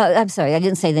 I'm sorry, I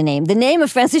didn't say the name. The name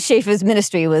of Francis Schaeffer's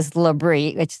ministry was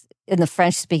L'Abri, which is in the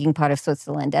French-speaking part of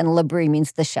Switzerland, and L'Abri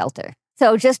means the shelter.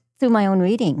 So just through my own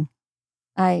reading,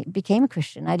 I became a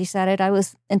Christian. I decided I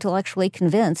was intellectually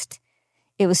convinced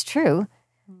it was true.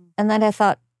 And then I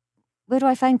thought, where do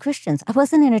I find Christians? I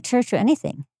wasn't in a church or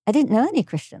anything. I didn't know any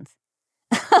Christians.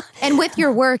 And with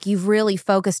your work, you've really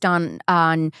focused on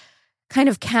kind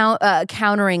of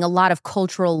countering a lot of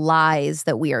cultural lies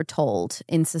that we are told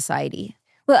in society.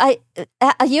 Well,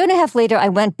 a year and a half later, I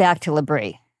went back to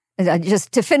L'Abri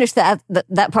just to finish that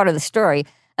part of the story,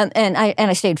 and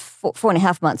I stayed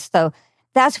 4.5 months. So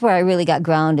that's where I really got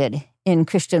grounded in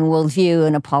Christian worldview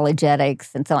and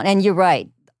apologetics and so on. And you're right,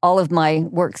 all of my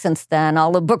work since then,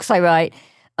 all the books I write,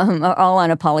 are all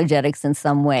on apologetics in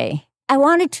some way. I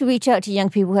wanted to reach out to young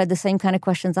people who had the same kind of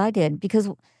questions I did because,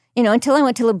 until I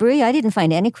went to L'Abri, I didn't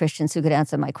find any Christians who could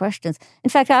answer my questions. In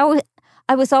fact,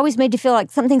 I was always made to feel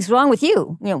like something's wrong with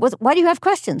you. Why do you have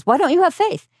questions? Why don't you have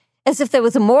faith? As if there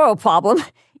was a moral problem,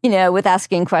 with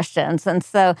asking questions. And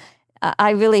so I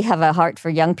really have a heart for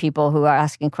young people who are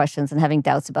asking questions and having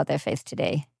doubts about their faith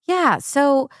today. Yeah.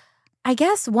 So I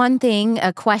guess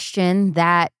a question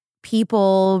that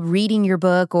people reading your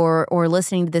book or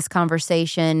listening to this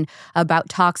conversation about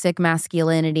toxic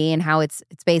masculinity and how it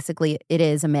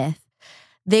is a myth,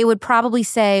 they would probably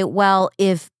say, well,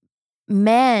 if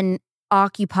men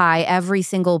occupy every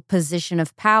single position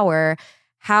of power,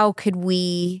 how could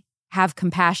we have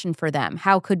compassion for them?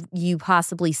 How could you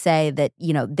possibly say that,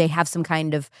 they have some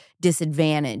kind of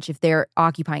disadvantage if they're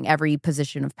occupying every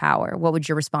position of power? What would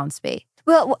your response be?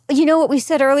 Well, what we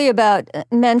said earlier about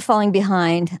men falling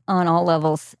behind on all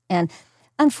levels. And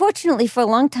unfortunately, for a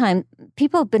long time,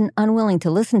 people have been unwilling to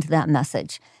listen to that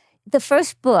message. The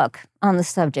first book on the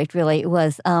subject really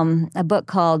was a book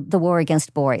called The War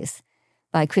Against Boys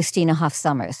by Christina Hoff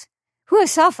Sommers, who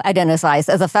herself identifies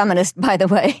as a feminist, by the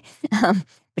way.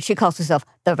 But she calls herself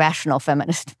the rational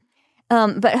feminist.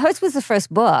 But hers was the first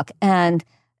book, and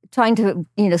trying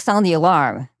to sound the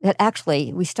alarm that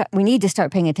actually we need to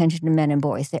start paying attention to men and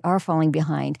boys. They are falling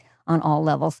behind on all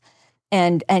levels,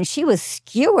 and she was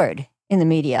skewered in the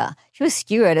media. She was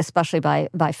skewered especially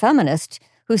by feminists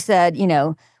who said,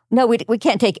 no, we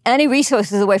can't take any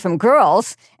resources away from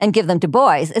girls and give them to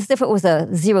boys, as if it was a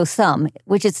zero sum,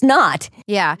 which it's not.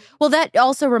 Yeah. Well, that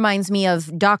also reminds me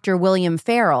of Dr. William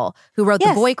Farrell, who wrote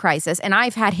The Boy Crisis, and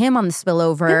I've had him on the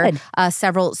Spillover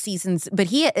several seasons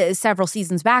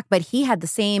back. But he had the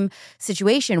same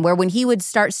situation where when he would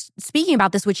start speaking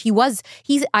about this, which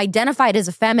he's identified as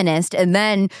a feminist, and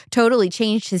then totally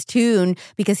changed his tune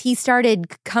because he started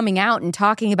coming out and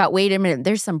talking about, wait a minute,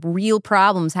 there's some real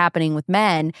problems happening with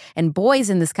men and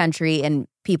boys in this country, and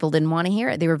people didn't want to hear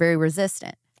it. They were very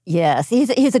resistant. Yes,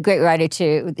 he's a great writer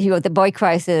too. He wrote The Boy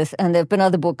Crisis, and there have been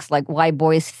other books like Why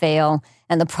Boys Fail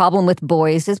and The Problem with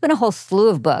Boys. There's been a whole slew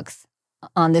of books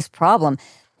on this problem.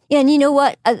 And you know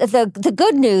what? The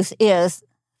good news is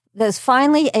there's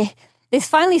finally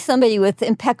somebody with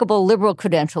impeccable liberal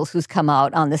credentials who's come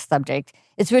out on this subject.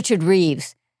 It's Richard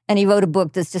Reeves, and he wrote a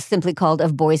book that's just simply called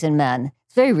Of Boys and Men.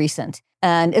 It's very recent.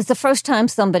 And it's the first time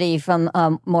somebody from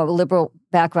a more liberal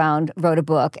background wrote a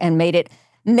book and made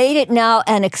it now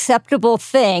an acceptable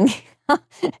thing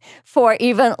for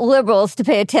even liberals to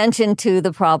pay attention to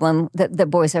the problem that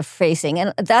boys are facing.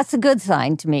 And that's a good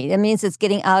sign to me. It means it's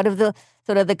getting out of the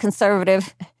sort of the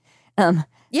conservative...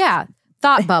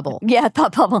 thought bubble. Yeah,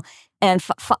 thought bubble. And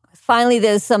finally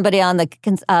there's somebody on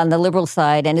the liberal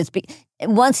side, and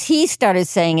once he started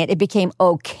saying it, it became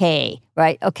okay,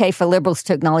 right? Okay for liberals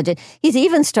to acknowledge it. He's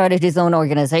even started his own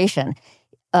organization.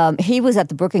 He was at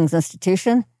the Brookings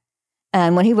Institution,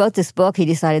 and when he wrote this book, he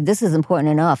decided this is important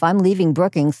enough. I'm leaving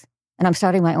Brookings, and I'm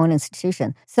starting my own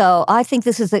institution. So I think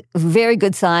this is a very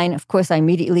good sign. Of course, I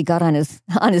immediately got on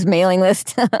his mailing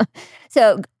list.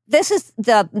 So this is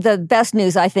the best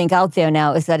news, I think, out there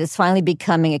now, is that it's finally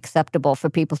becoming acceptable for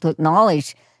people to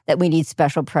acknowledge that we need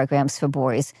special programs for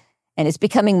boys. And it's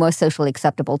becoming more socially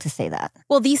acceptable to say that.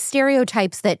 Well, these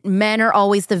stereotypes that men are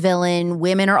always the villain,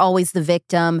 women are always the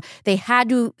victim, they have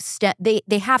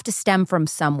to stem from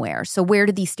somewhere. So where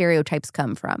do these stereotypes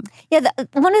come from? Yeah,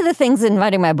 one of the things in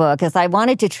writing my book is I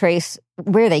wanted to trace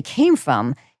where they came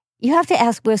from. You have to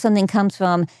ask where something comes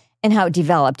from and how it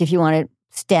developed if you want to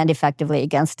stand effectively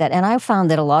against it. And I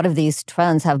found that a lot of these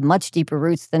trends have much deeper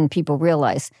roots than people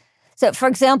realize. So, for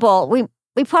example,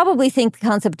 we probably think the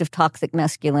concept of toxic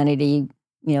masculinity,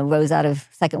 rose out of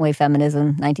second-wave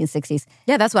feminism, 1960s.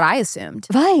 Yeah, that's what I assumed.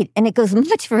 Right, and it goes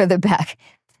much further back.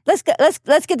 Let's get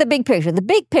the big picture. The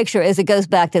big picture is it goes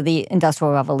back to the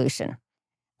Industrial Revolution.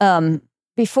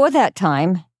 Before that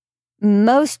time,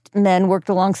 most men worked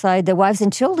alongside their wives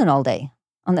and children all day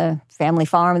on the family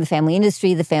farm, the family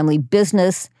industry, the family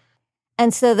business.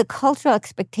 And so the cultural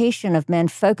expectation of men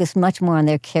focused much more on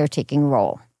their caretaking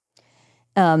role.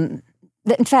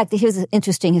 In fact, here's an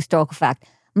interesting historical fact.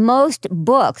 Most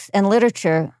books and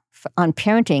literature on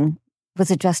parenting was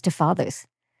addressed to fathers,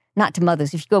 not to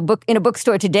mothers. If you go in a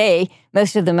bookstore today,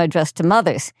 most of them are addressed to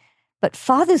mothers. But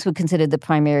fathers were considered the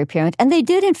primary parent, and they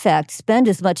did, in fact, spend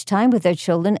as much time with their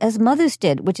children as mothers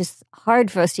did, which is hard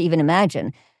for us to even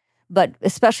imagine. But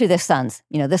especially their sons.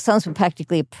 Their sons were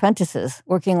practically apprentices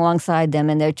working alongside them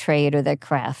in their trade or their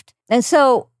craft. And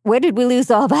so where did we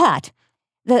lose all that?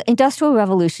 The Industrial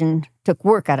Revolution took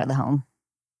work out of the home.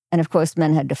 And of course,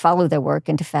 men had to follow their work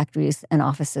into factories and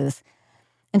offices.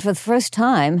 And for the first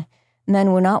time,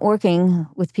 men were not working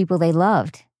with people they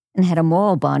loved and had a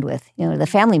moral bond with, the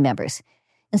family members.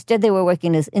 Instead, they were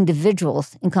working as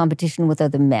individuals in competition with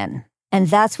other men. And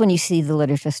that's when you see the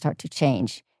literature start to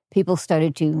change. People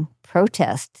started to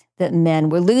protest that men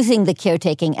were losing the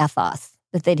caretaking ethos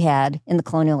that they'd had in the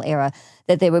colonial era,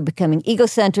 that they were becoming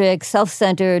egocentric,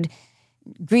 self-centered,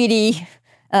 greedy,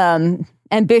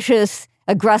 ambitious,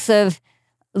 aggressive,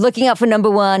 looking out for number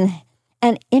one.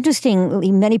 And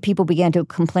interestingly, many people began to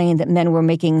complain that men were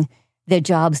making their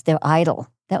jobs their idol.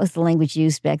 That was the language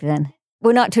used back then.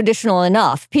 We're not traditional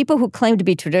enough. People who claimed to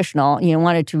be traditional,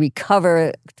 wanted to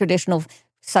recover traditional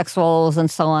sex roles and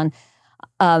so on.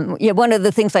 One of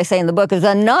the things I say in the book is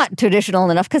they're not traditional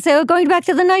enough because they were going back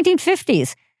to the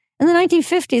 1950s. In the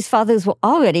 1950s, fathers were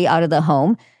already out of the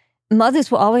home. Mothers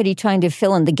were already trying to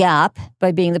fill in the gap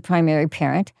by being the primary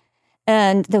parent.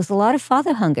 And there was a lot of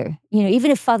father hunger. Even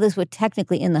if fathers were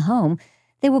technically in the home,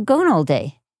 they were gone all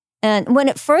day. And when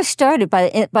it first started,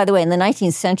 by the way, in the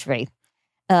 19th century,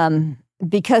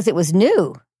 because it was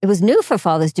new for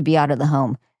fathers to be out of the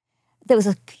home, there was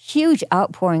a huge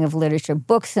outpouring of literature,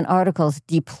 books and articles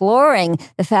deploring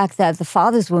the fact that the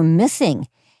fathers were missing.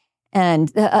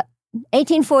 And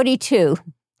 1842,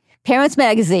 Parents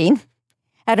Magazine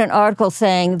had an article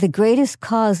saying the greatest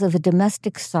cause of a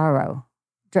domestic sorrow,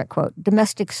 direct quote,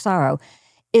 domestic sorrow,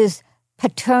 is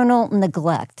paternal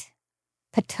neglect.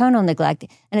 Paternal neglect.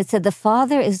 And it said the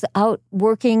father is out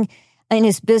working in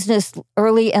his business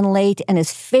early and late and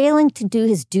is failing to do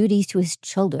his duties to his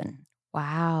children.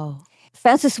 Wow.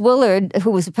 Frances Willard,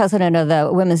 who was the president of the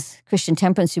Women's Christian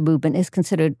Temperance Movement, is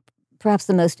considered perhaps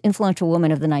the most influential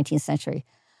woman of the 19th century.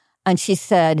 And she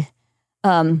said,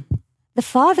 the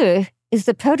father is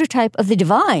the prototype of the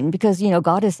divine because,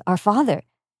 God is our father.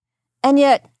 And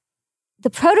yet the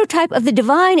prototype of the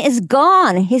divine is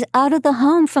gone. He's out of the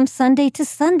home from Sunday to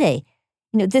Sunday.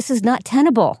 This is not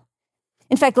tenable.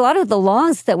 In fact, a lot of the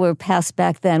laws that were passed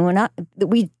back then were not, that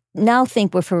we now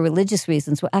think were for religious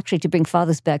reasons, were actually to bring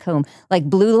fathers back home, like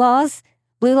blue laws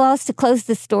to close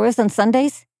the stores on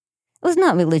Sundays. It was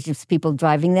not religious people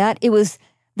driving that. It was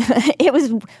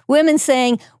women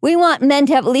saying, we want men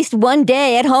to have at least one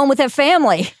day at home with their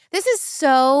family. This is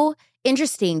so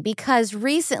interesting because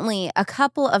recently a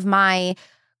couple of my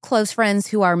close friends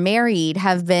who are married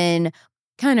have been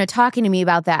kind of talking to me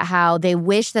about that, how they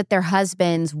wish that their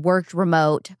husbands worked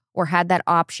remote or had that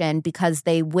option because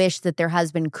they wish that their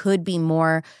husband could be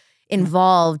more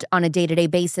involved on a day-to-day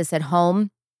basis at home.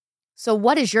 So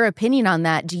what is your opinion on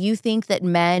that? Do you think that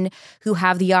men who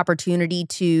have the opportunity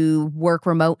to work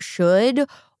remote should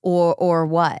or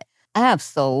what?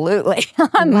 Absolutely.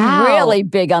 I'm really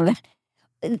big on that.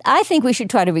 I think we should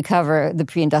try to recover the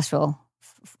pre-industrial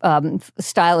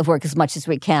style of work as much as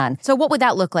we can. So what would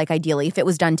that look like ideally if it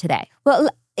was done today? Well,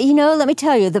 let me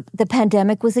tell you, the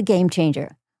pandemic was a game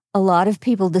changer. A lot of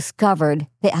people discovered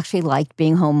they actually liked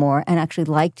being home more and actually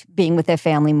liked being with their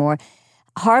family more.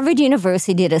 Harvard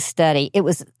University did a study. It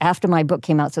was after my book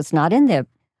came out, so it's not in there.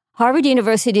 Harvard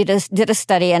University did a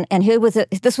study, and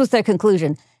this was their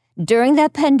conclusion. During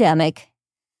that pandemic,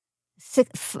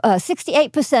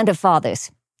 68% of fathers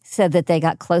said that they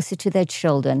got closer to their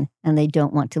children, and they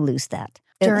don't want to lose that.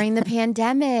 During the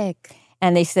pandemic.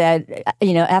 And they said,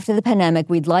 after the pandemic,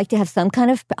 we'd like to have some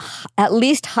kind of at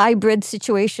least hybrid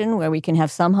situation where we can have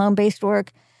some home-based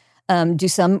work, do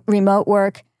some remote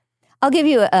work. I'll give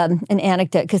you an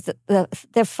anecdote because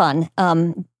they're fun.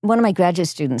 One of my graduate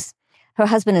students, her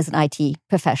husband is an IT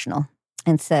professional.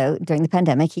 And so during the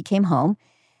pandemic, he came home.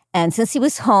 And since he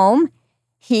was home,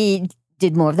 he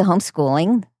did more of the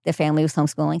homeschooling. Their family was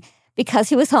homeschooling. Because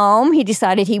he was home, he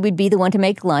decided he would be the one to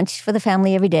make lunch for the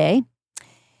family every day.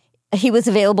 He was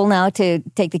available now to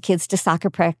take the kids to soccer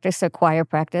practice or choir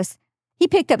practice. He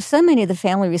picked up so many of the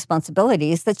family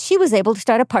responsibilities that she was able to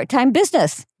start a part-time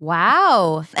business.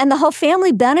 Wow. And the whole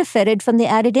family benefited from the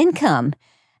added income.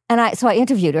 And so I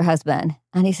interviewed her husband,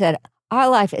 and he said, our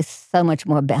life is so much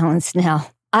more balanced now.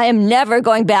 I am never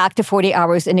going back to 40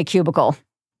 hours in a cubicle.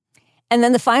 And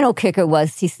then the final kicker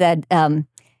was, he said,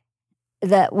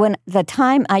 that when the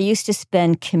time I used to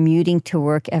spend commuting to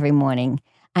work every morning,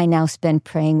 I now spend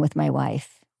praying with my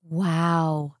wife.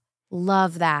 Wow.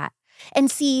 Love that.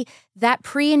 And see, that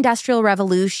pre-industrial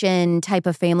revolution type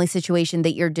of family situation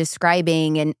that you're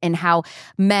describing and how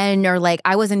men are like,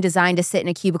 I wasn't designed to sit in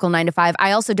a cubicle 9 to 5.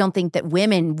 I also don't think that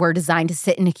women were designed to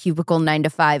sit in a cubicle 9 to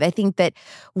 5. I think that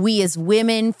we as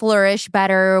women flourish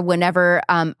better whenever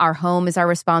our home is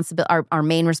our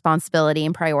main responsibility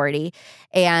and priority.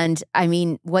 And I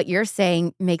mean, what you're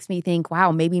saying makes me think,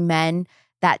 wow, maybe men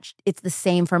that it's the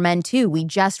same for men too. We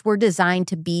just were designed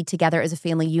to be together as a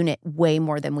family unit way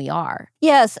more than we are.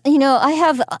 Yes.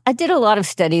 I did a lot of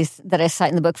studies that I cite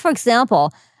in the book. For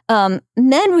example,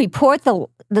 men report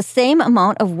the same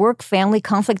amount of work-family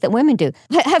conflict that women do.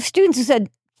 I have students who said,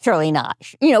 surely not.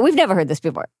 We've never heard this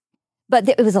before. But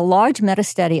it was a large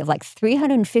meta-study of like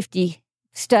 350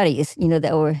 studies,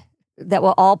 that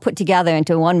were all put together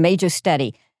into one major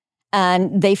study.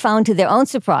 And they found, to their own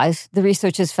surprise, the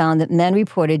researchers found that men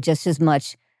reported just as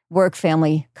much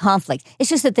work-family conflict. It's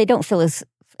just that they don't feel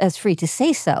as free to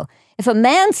say so. If a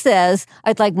man says,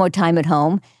 I'd like more time at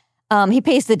home, he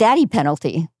pays the daddy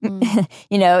penalty.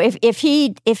 If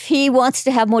he wants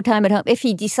to have more time at home, if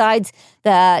he decides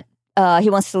that he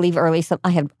wants to leave early. So I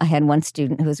had one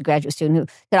student who was a graduate student who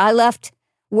said, I left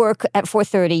work at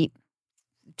 4:30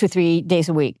 to 3 days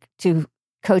a week to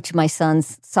coach my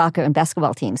son's soccer and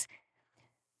basketball teams.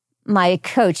 My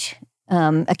coach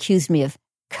accused me of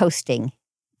coasting,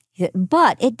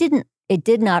 but it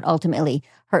did not ultimately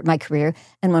hurt my career.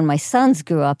 And when my sons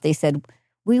grew up, they said,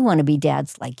 we want to be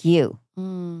dads like you,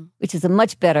 which is a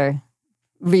much better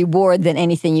reward than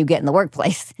anything you get in the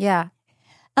workplace. Yeah.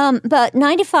 But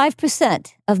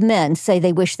 95% of men say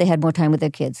they wish they had more time with their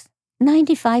kids.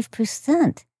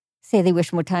 95% say they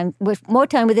wish more time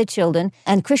with their children.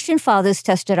 And Christian fathers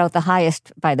tested out the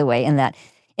highest, by the way,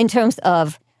 in terms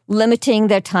of limiting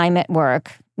their time at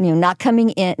work, not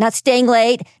coming in, not staying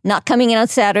late, not coming in on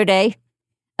Saturday,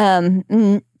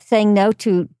 saying no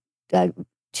to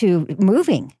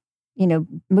moving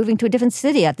to a different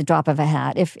city at the drop of a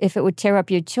hat, if it would tear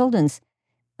up your children's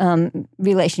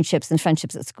relationships and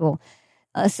friendships at school,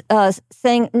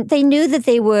 saying they knew that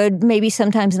they would maybe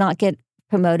sometimes not get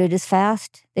promoted as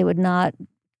fast. They would not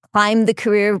climb the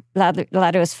career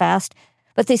ladder as fast,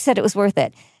 but they said it was worth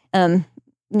it.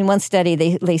 In one study,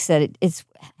 they said it's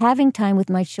having time with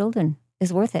my children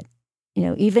is worth it.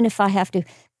 Even if I have to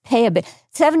pay a bit.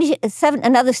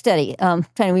 Another study, trying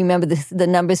to remember the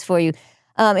numbers for you.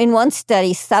 In one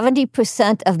study,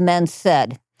 70% of men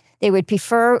said they would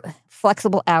prefer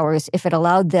flexible hours if it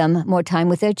allowed them more time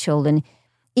with their children,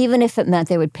 even if it meant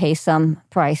they would pay some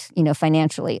price,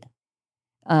 financially,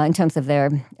 in terms of their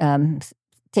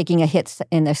taking a hit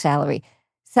in their salary.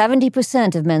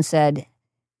 70% of men said,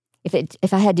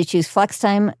 if I had to choose flex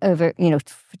time over,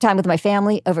 time with my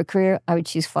family over career, I would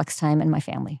choose flex time and my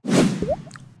family.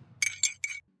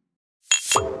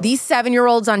 These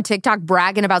 7-year-olds on TikTok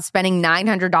bragging about spending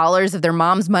 $900 of their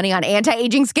mom's money on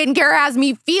anti-aging skincare has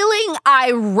me feeling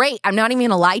irate. I'm not even going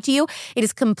to lie to you. It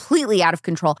is completely out of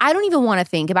control. I don't even want to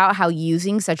think about how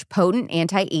using such potent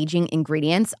anti-aging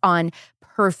ingredients on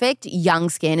perfect young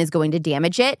skin is going to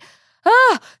damage it.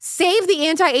 Save the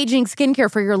anti-aging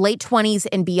skincare for your late 20s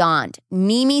and beyond.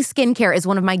 Nimi Skincare is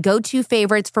one of my go-to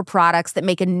favorites for products that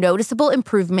make a noticeable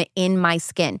improvement in my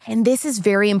skin. And this is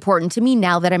very important to me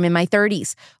now that I'm in my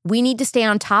 30s. We need to stay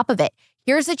on top of it.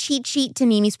 Here's a cheat sheet to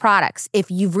Nimi's products. If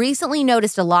you've recently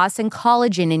noticed a loss in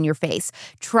collagen in your face,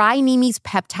 try Nimi's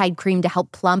peptide cream to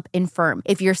help plump and firm.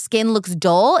 If your skin looks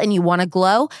dull and you want to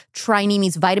glow, try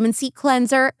Nimi's vitamin C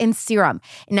cleanser and serum.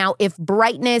 Now, if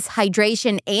brightness,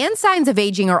 hydration, and signs of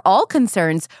aging are all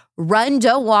concerns, run,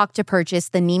 don't walk to purchase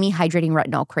the Nimi Hydrating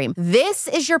Retinol Cream. This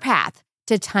is your path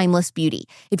to timeless beauty.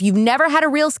 If you've never had a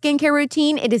real skincare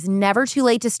routine, it is never too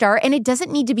late to start, and it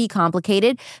doesn't need to be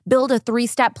complicated. Build a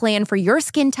 3-step plan for your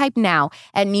skin type now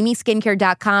at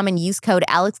NimiSkincare.com and use code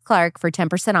AlexClark for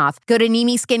 10% off. Go to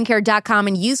NimiSkincare.com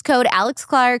and use code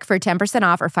AlexClark for 10%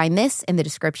 off, or find this in the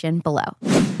description below.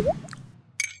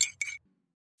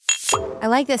 I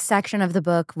like this section of the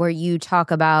book where you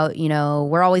talk about,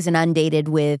 we're always inundated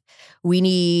with, we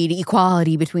need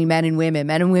equality between men and women.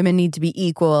 Men and women need to be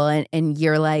equal. And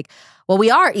you're like, well,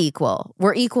 we are equal.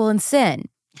 We're equal in sin.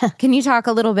 Can you talk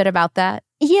a little bit about that?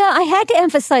 Yeah, I had to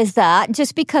emphasize that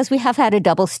just because we have had a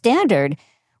double standard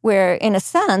where, in a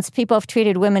sense, people have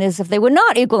treated women as if they were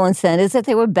not equal in sin, as if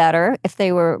they were better, if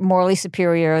they were morally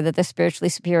superior, that they're spiritually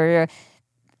superior.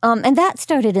 And that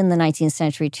started in the 19th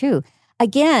century, too.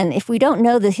 Again, if we don't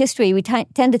know the history, we tend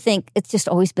to think it's just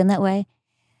always been that way.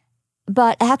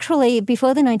 But actually,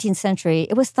 before the 19th century,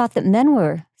 it was thought that men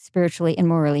were spiritually and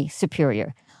morally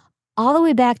superior. All the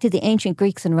way back to the ancient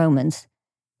Greeks and Romans,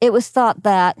 it was thought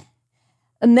that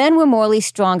men were morally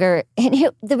stronger.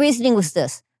 And the reasoning was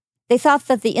this. They thought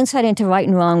that the insight into right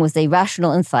and wrong was a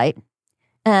rational insight,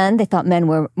 and they thought men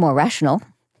were more rational,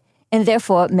 and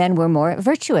therefore men were more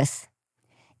virtuous.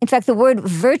 In fact, the word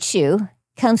virtue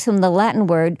comes from the Latin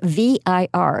word vir.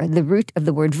 The root of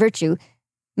the word virtue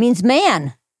means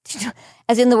man,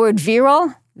 as in the word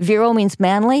virile. Virile means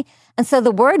manly. And so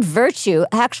the word virtue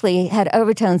actually had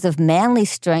overtones of manly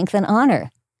strength and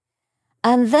honor.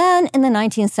 And then in the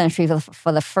 19th century,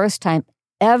 for the first time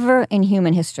ever in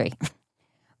human history,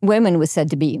 women were said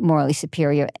to be morally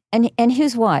superior. And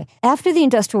here's why. After the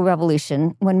Industrial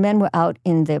Revolution, when men were out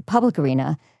in the public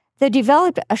arena, they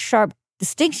developed a sharp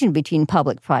distinction between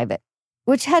public-private,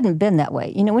 which hadn't been that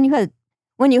way. You know,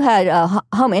 when you had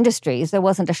home industries, there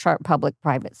wasn't a sharp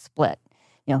public-private split.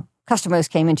 You know, customers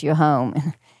came into your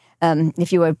home.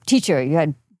 If you were a teacher, you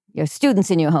had your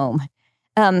students in your home.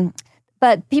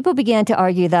 But people began to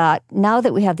argue that now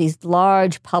that we have these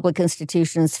large public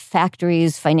institutions,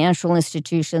 factories, financial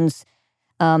institutions,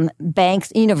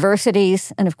 banks,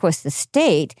 universities, and of course the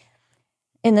state,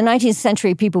 in the 19th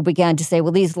century, people began to say,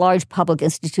 well, these large public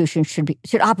institutions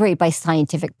should operate by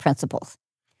scientific principles,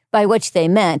 by which they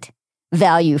meant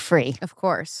value-free. Of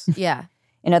course, yeah.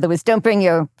 In other words, don't bring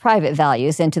your private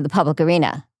values into the public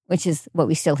arena, which is what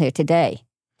we still hear today.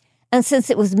 And since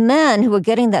it was men who were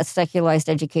getting that secularized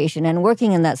education and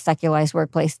working in that secularized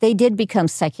workplace, they did become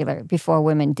secular before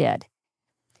women did.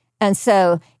 And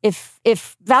so if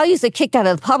values are kicked out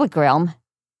of the public realm,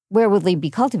 where would they be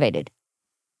cultivated?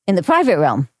 In the private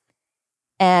realm.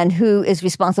 And who is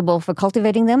responsible for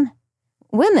cultivating them?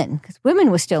 Women, because women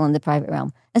were still in the private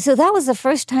realm. And so that was the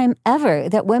first time ever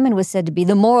that women were said to be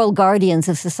the moral guardians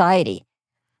of society.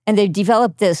 And they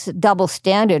developed this double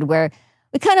standard where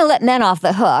we kind of let men off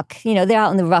the hook. You know, they're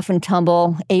out in the rough and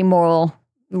tumble, amoral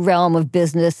realm of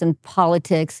business and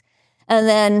politics. And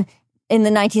then in the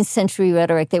 19th century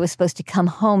rhetoric, they were supposed to come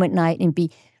home at night and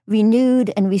be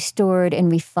renewed and restored and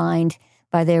refined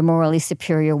by their morally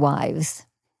superior wives.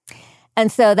 And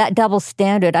so that double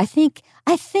standard, I think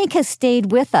has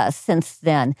stayed with us since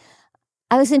then.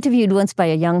 I was interviewed once by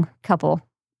a young couple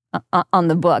on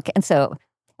the book, and so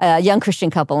a young Christian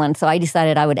couple, and so I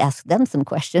decided I would ask them some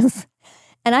questions.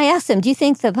 And I asked them, do you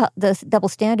think the double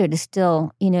standard is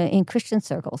still, in Christian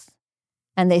circles?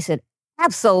 And they said,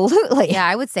 absolutely. Yeah,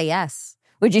 I would say yes.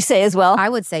 Would you say as well? I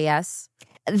would say yes.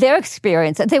 Their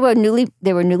experience, they were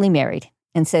newly married.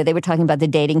 And so they were talking about the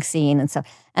dating scene and stuff.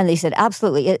 And they said,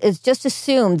 absolutely. It's just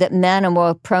assumed that men are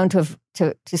more prone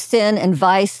to sin and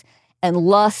vice and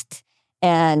lust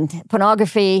and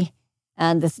pornography.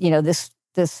 And their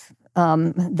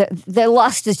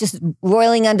lust is just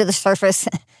roiling under the surface.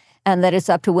 And that it's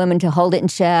up to women to hold it in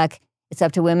check. It's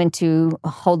up to women to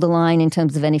hold the line in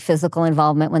terms of any physical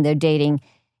involvement when they're dating.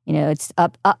 It's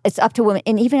up to women.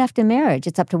 And even after marriage,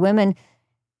 it's up to women,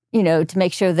 to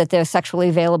make sure that they're sexually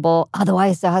available.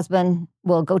 Otherwise, the husband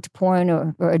will go to porn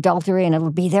or adultery, and it'll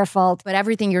be their fault. But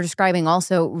everything you're describing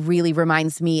also really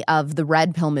reminds me of the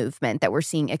red pill movement that we're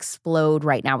seeing explode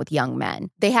right now with young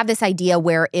men. They have this idea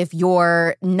where if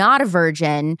you're not a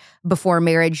virgin before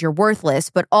marriage, you're worthless.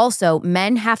 But also,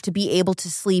 men have to be able to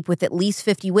sleep with at least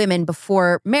 50 women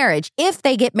before marriage if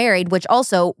they get married, which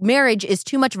also marriage is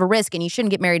too much of a risk and you shouldn't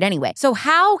get married anyway. So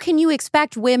how can you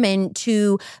expect women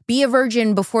to be a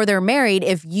virgin before they're married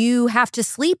if you have to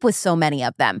sleep with so many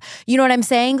of them? You know what I'm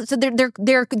saying? So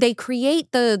they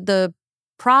create the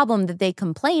problem that they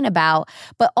complain about,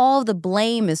 but all the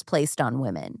blame is placed on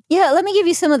women. Yeah, let me give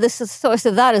you some of the source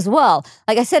of that as well.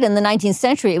 Like I said, in the 19th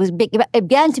century, it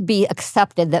began to be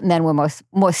accepted that men were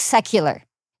more secular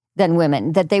than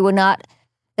women, that they were not,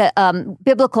 that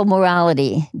biblical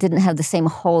morality didn't have the same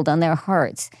hold on their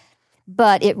hearts.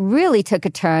 But it really took a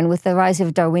turn with the rise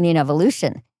of Darwinian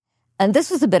evolution. And this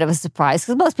was a bit of a surprise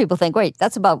because most people think, wait,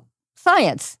 that's about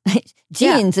science,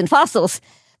 genes and fossils,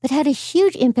 but had a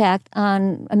huge impact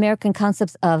on American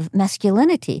concepts of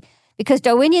masculinity because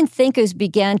Darwinian thinkers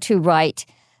began to write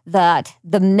that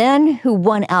the men who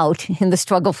won out in the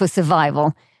struggle for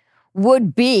survival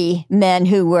would be men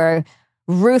who were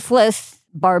ruthless,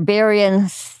 barbarian,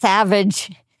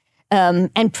 savage,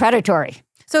 and predatory.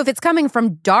 So if it's coming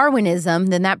from Darwinism,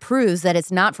 then that proves that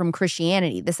it's not from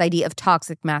Christianity, this idea of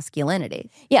toxic masculinity.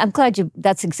 Yeah, I'm glad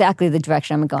that's exactly the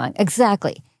direction I'm going.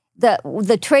 Exactly.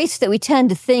 The traits that we tend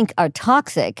to think are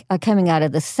toxic are coming out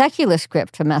of the secular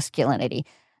script for masculinity,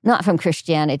 not from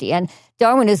Christianity. And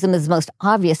Darwinism is the most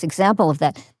obvious example of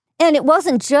that. And it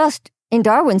wasn't just in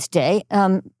Darwin's day.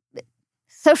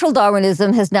 Social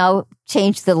Darwinism has now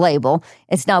changed the label.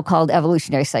 It's now called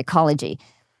evolutionary psychology.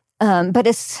 But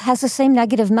it has the same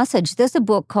negative message. There's a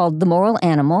book called The Moral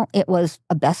Animal. It was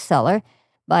a bestseller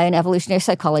by an evolutionary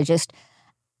psychologist.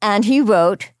 And he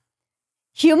wrote,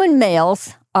 human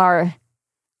males are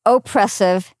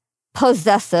oppressive,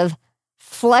 possessive,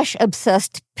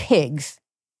 flesh-obsessed pigs.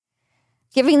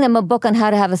 Giving them a book on how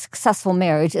to have a successful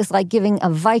marriage is like giving a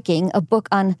Viking a book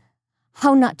on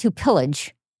how not to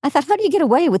pillage I thought, how do you get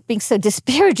away with being so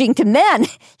disparaging to men?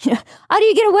 How do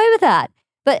you get away with that?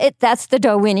 But that's the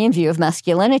Darwinian view of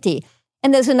masculinity.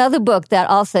 And there's another book that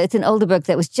also, it's an older book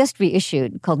that was just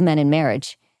reissued called Men in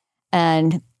Marriage.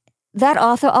 And that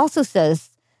author also says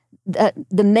that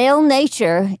the male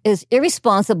nature is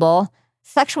irresponsible,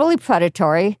 sexually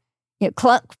predatory,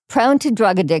 prone to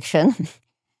drug addiction.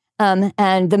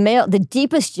 And the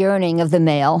deepest yearning of the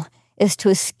male is to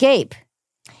escape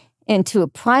into a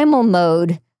primal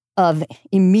mode of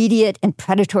immediate and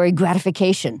predatory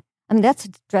gratification. I mean, that's a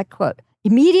direct quote.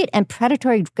 Immediate and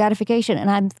predatory gratification.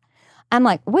 And I'm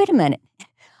like, wait a minute.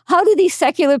 How do these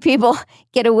secular people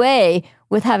get away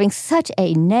with having such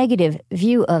a negative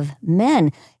view of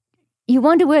men? You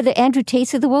wonder where the Andrew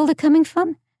Tates of the world are coming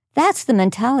from? That's the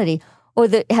mentality. Or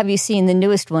have you seen the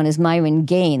newest one is Myron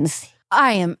Gaines?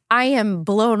 I am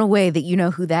blown away that you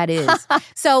know who that is.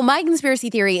 So my conspiracy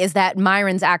theory is that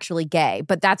Myron's actually gay,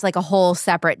 but that's like a whole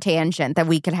separate tangent that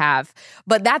we could have.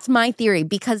 But that's my theory,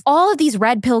 because all of these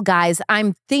red pill guys,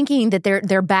 I'm thinking that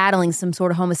they're battling some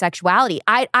sort of homosexuality.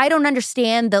 I don't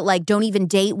understand that, like, don't even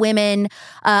date women.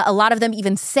 A lot of them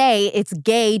even say it's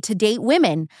gay to date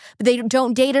women, but they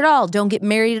don't date at all, don't get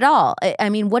married at all. I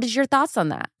mean, what is your thoughts on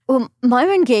that? Well,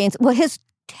 Myron Gaines, his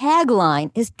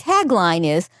tagline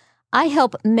is, I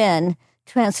help men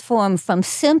transform from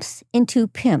simps into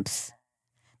pimps.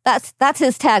 That's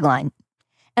his tagline.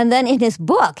 And then in his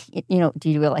book, do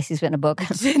you realize he's written a book?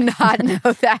 I did not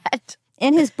know that.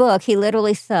 In his book, he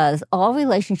literally says all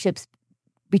relationships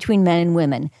between men and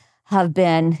women have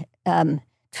been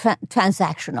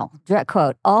transactional. Direct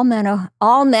quote: all men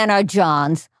are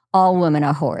Johns, all women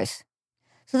are whores.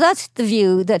 So that's the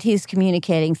view that he's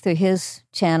communicating through his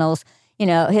channels. He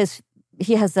has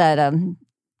that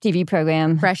TV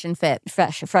program, Fresh and Fit.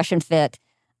 Fresh and Fit.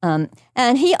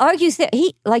 And he argues that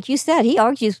like you said,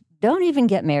 don't even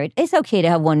get married. It's okay to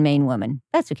have one main woman.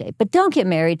 That's okay. But don't get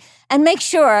married, and make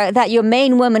sure that your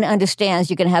main woman understands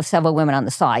you're going to have several women on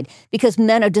the side, because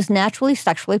men are just naturally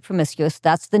sexually promiscuous.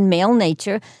 That's the male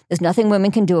nature. There's nothing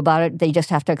women can do about it. They just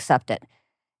have to accept it.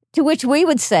 To which we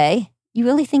would say, you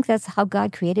really think that's how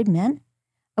God created men?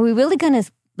 Are we really going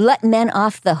to let men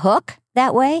off the hook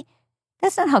that way?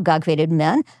 That's not how God created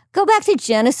men. Go back to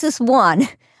Genesis 1.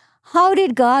 How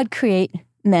did God create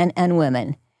men and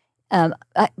women?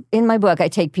 In my book, I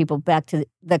take people back to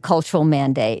the cultural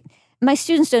mandate. My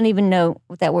students don't even know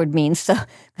what that word means. So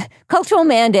cultural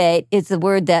mandate is the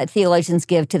word that theologians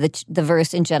give to the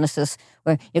verse in Genesis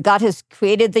where God has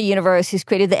created the universe, he's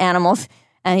created the animals,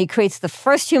 and he creates the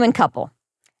first human couple.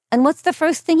 And what's the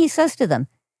first thing he says to them?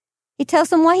 He tells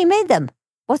them why he made them.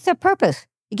 What's their purpose?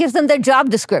 He gives them their job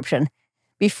description.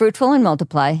 Be fruitful and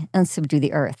multiply and subdue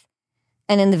the earth.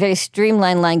 And in the very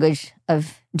streamlined language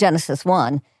of Genesis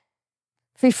 1,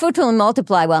 be fruitful and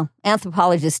multiply, well,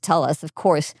 anthropologists tell us, of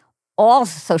course, all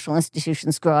social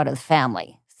institutions grow out of the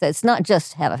family. So it's not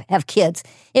just have kids.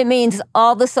 It means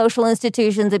all the social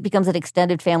institutions, it becomes an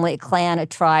extended family, a clan, a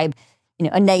tribe,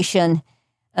 a nation.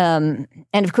 And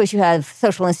of course, you have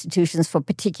social institutions for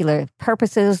particular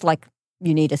purposes, like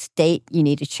you need a state, you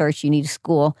need a church, you need a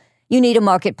school, you need a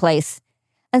marketplace.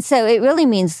 And so it really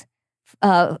means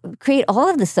create all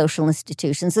of the social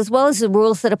institutions as well as the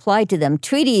rules that apply to them,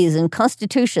 treaties and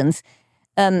constitutions.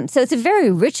 So it's a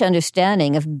very rich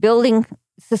understanding of building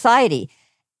society.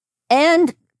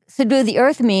 And subdue the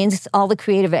earth means all the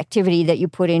creative activity that you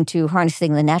put into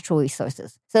harnessing the natural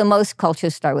resources. So most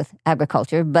cultures start with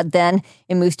agriculture, but then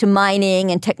it moves to mining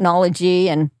and technology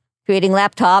and creating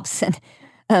laptops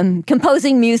and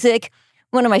composing music.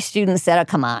 One of my students said, oh,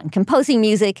 come on, composing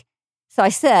music. So I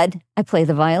said, I play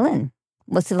the violin.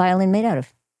 What's the violin made out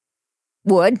of?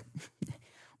 Wood.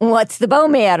 What's the bow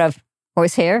made out of?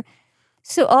 Horsehair.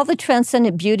 So all the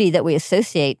transcendent beauty that we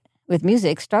associate with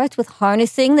music starts with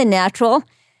harnessing the natural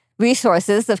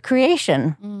resources of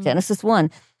creation, Genesis 1.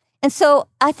 And so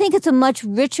I think it's a much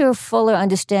richer, fuller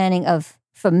understanding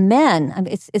for men. I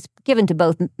mean, it's given to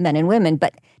both men and women,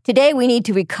 but today we need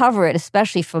to recover it,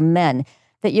 especially for men,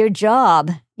 that your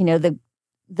job,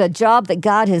 the job that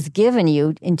God has given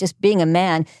you in just being a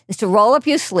man is to roll up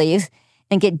your sleeves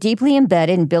and get deeply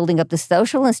embedded in building up the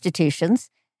social institutions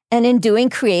and in doing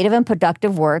creative and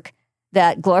productive work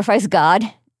that glorifies God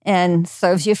and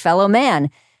serves your fellow man.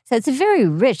 So it's a very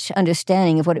rich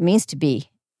understanding of what it means to be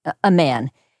a man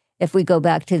if we go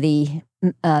back to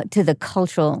the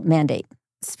cultural mandate.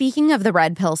 Speaking of the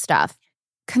red pill stuff,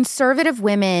 conservative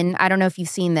women, I don't know if you've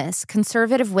seen this,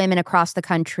 conservative women across the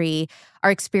country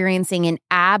are experiencing an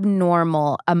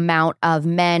abnormal amount of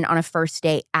men on a first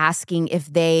date asking if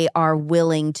they are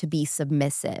willing to be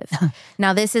submissive.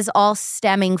 Now, this is all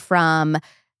stemming from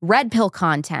red pill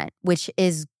content, which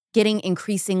is getting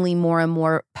increasingly more and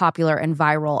more popular and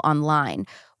viral online.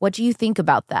 What do you think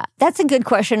about that? That's a good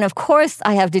question. Of course,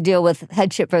 I have to deal with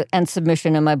headship and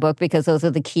submission in my book because those are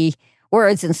the key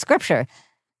words in Scripture.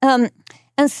 And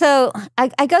so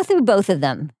I go through both of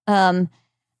them.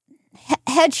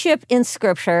 Headship in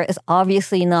Scripture is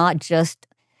obviously not just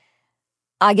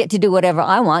I get to do whatever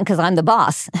I want because I'm the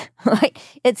boss, right?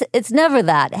 It's never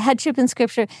that. Headship in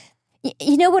Scripture.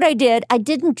 You know what I did? I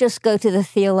didn't just go to the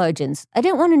theologians. I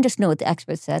didn't want to just know what the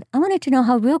experts said. I wanted to know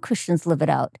how real Christians live it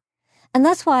out. And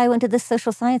that's why I went to the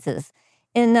social sciences.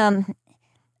 In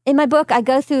my book, I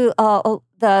go through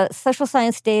the social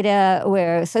science data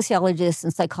where sociologists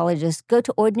and psychologists go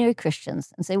to ordinary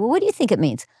Christians and say, well, what do you think it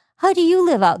means? How do you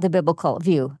live out the biblical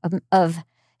view of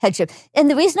headship? And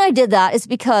the reason I did that is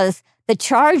because the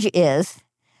charge is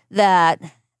that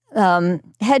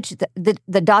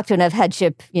the doctrine of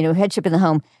headship, headship in the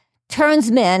home, turns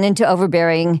men into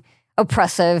overbearing,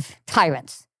 oppressive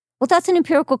tyrants. Well, that's an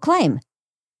empirical claim.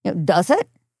 Does it?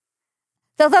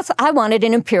 So I wanted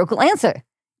an empirical answer.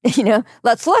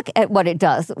 Let's look at what it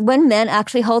does. When men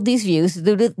actually hold these views,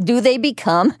 do they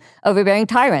become overbearing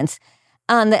tyrants?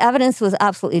 And the evidence was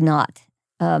absolutely not.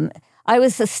 I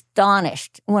was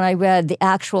astonished when I read the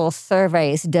actual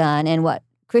surveys done and what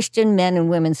Christian men and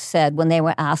women said when they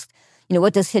were asked,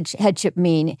 what does headship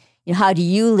mean? How do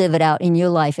you live it out in your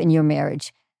life, in your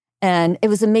marriage? And it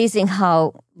was amazing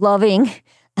how loving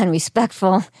and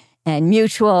respectful and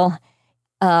mutual.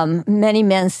 Many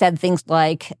men said things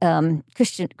like,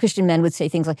 Christian men would say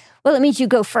things like, well, it means you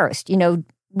go first.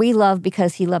 We love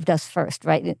because he loved us first,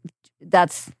 right?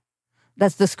 That's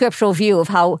the scriptural view of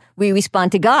how we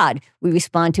respond to God. We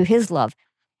respond to his love.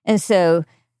 And so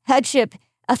headship,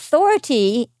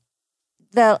 authority,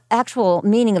 the actual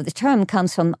meaning of the term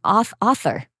comes from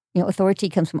author. Authority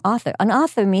comes from author. An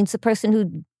author means the person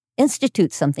who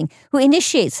institutes something, who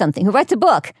initiates something, who writes a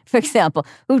book, for example,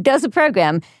 who does a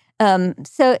program.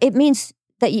 So it means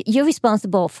that you're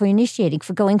responsible for initiating,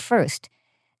 for going first.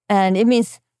 And it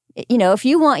means, if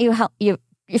you want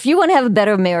if you want to have a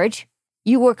better marriage,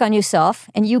 you work on yourself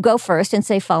and you go first and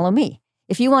say, follow me.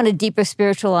 If you want a deeper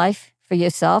spiritual life for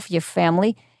yourself, your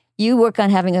family, you work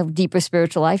on having a deeper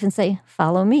spiritual life and say,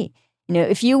 follow me.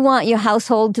 If you want your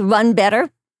household to run better,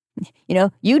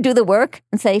 you do the work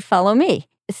and say, follow me.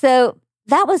 So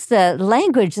that was the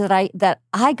language that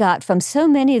I got from so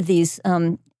many of these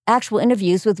actual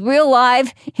interviews with real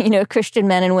live, Christian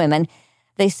men and women.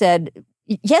 They said,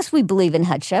 yes, we believe in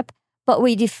headship, but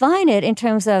we define it in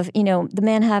terms of, the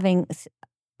man having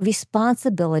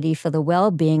responsibility for the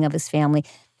well-being of his family.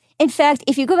 In fact,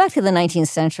 if you go back to the 19th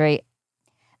century,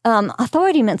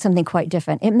 authority meant something quite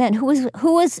different. It meant who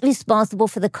was responsible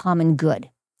for the common good.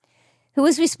 Who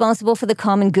was responsible for the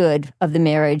common good of the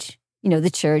marriage,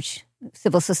 the church,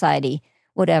 civil society,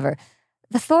 whatever.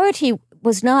 Authority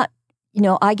was not,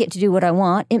 I get to do what I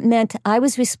want. It meant I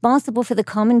was responsible for the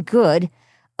common good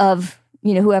of,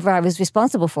 whoever I was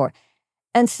responsible for.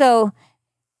 And so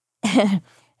I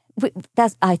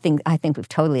think we've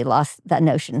totally lost that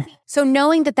notion. So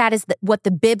knowing that is what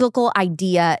the biblical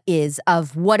idea is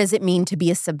of what does it mean to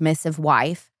be a submissive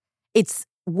wife, it's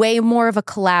way more of a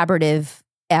collaborative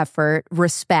effort,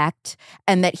 respect,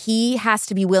 and that he has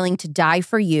to be willing to die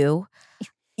for you,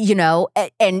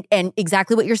 and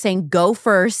exactly what you're saying, go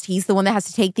first. He's the one that has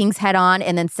to take things head on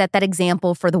and then set that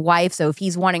example for the wife. So if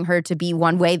he's wanting her to be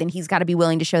one way, then he's got to be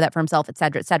willing to show that for himself, et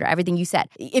cetera, everything you said.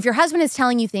 If your husband is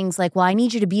telling you things like, well, I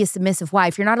need you to be a submissive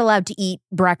wife, you're not allowed to eat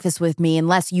breakfast with me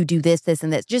unless you do this, this,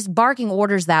 and this, just barking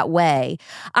orders that way,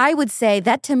 I would say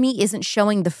that to me isn't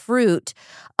showing the fruit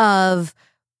of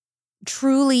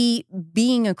truly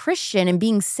being a Christian and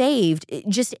being saved,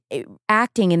 just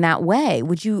acting in that way.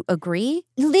 Would you agree?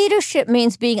 Leadership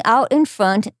means being out in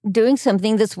front, doing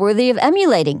something that's worthy of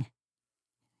emulating.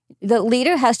 The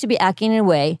leader has to be acting in a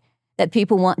way that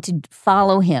people want to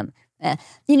follow him. In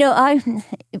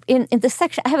the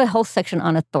section, I have a whole section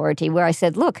on authority where I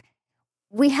said, look,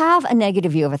 we have a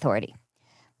negative view of authority,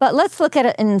 but let's look at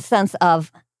it in the sense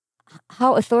of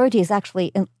how authority is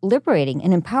actually liberating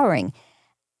and empowering.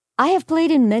 I have played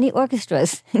in many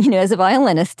orchestras, as a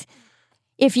violinist.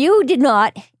 If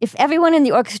everyone in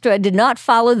the orchestra did not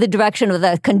follow the direction of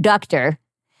the conductor,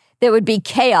 there would be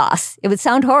chaos. It would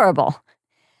sound horrible.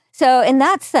 So in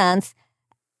that sense,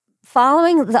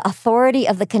 following the authority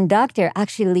of the conductor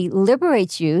actually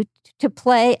liberates you to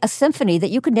play a symphony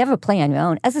that you could never play on your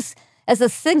own. As a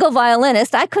single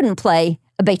violinist, I couldn't play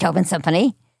a Beethoven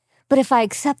symphony. But if I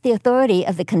accept the authority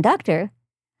of the conductor,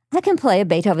 I can play a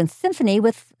Beethoven symphony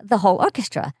with the whole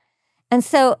orchestra. And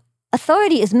so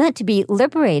authority is meant to be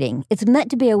liberating. It's meant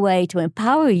to be a way to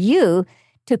empower you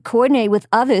to coordinate with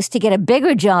others to get a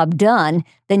bigger job done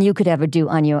than you could ever do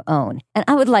on your own. And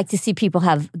I would like to see people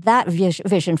have that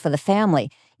vision for the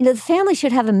family. The family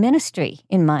should have a ministry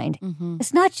in mind. Mm-hmm.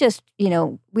 It's not just,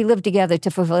 we live together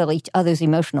to fulfill each other's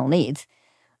emotional needs.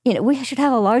 We should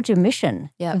have a larger mission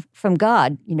from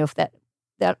God,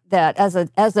 that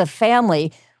as a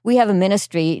family, we have a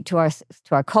ministry to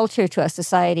our culture, to our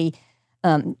society,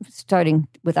 starting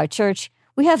with our church.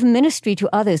 We have ministry to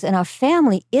others, and our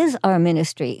family is our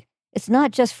ministry. It's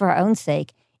not just for our own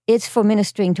sake; it's for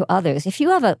ministering to others. If you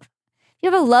have a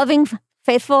loving,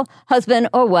 faithful husband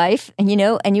or wife, and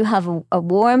you have a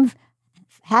warm,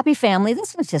 happy family,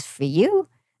 that's not just for you.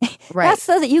 Right. That's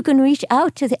so that you can reach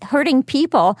out to the hurting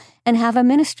people and have a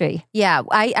ministry. Yeah,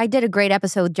 I did a great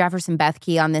episode with Jefferson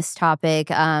Bethke on this topic.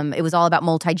 It was all about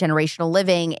multi-generational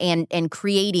living and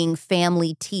creating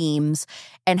family teams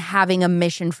and having a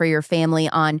mission for your family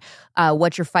on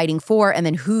what you're fighting for and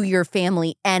then who your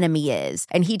family enemy is.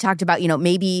 And he talked about,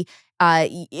 maybe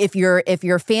if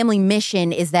your family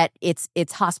mission is that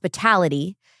it's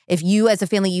hospitality. If you as a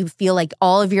family, you feel like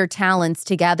all of your talents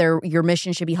together, your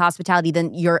mission should be hospitality,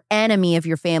 then your enemy of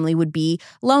your family would be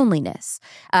loneliness.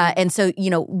 And so,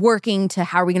 working to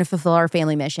how are we going to fulfill our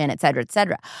family mission, et cetera, et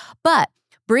cetera. But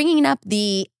bringing up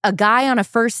a guy on a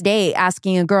first date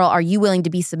asking a girl, are you willing to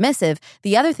be submissive?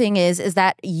 The other thing is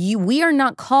that we are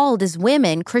not called as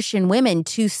women, Christian women,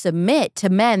 to submit to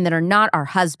men that are not our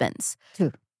husbands.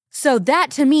 True. So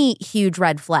that, to me, huge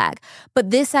red flag. But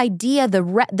this idea,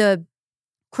 the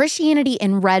Christianity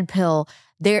and red pill,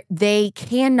 they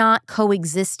cannot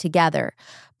coexist together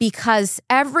because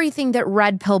everything that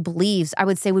red pill believes, I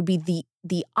would say, would be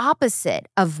the opposite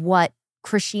of what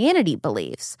Christianity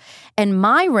believes. And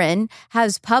Myron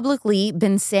has publicly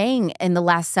been saying in the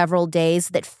last several days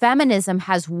that feminism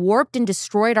has warped and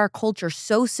destroyed our culture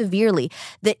so severely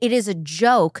that it is a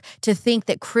joke to think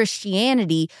that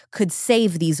Christianity could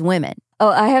save these women. Oh,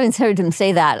 I haven't heard him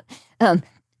say that.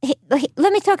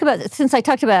 Let me talk about, since I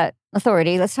talked about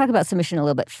authority, let's talk about submission a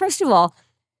little bit. First of all,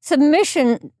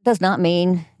 submission does not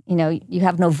mean, you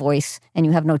have no voice and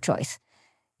you have no choice.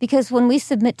 Because when we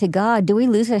submit to God, do we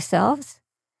lose ourselves?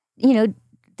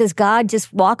 Does God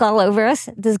just walk all over us?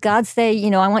 Does God say,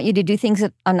 I want you to do things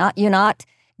that you're not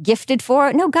gifted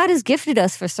for? No, God has gifted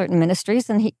us for certain ministries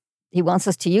and he wants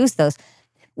us to use those.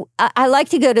 I like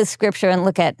to go to Scripture and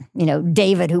look at,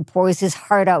 David who pours his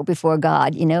heart out before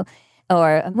God,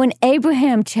 Or when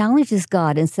Abraham challenges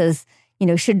God and says,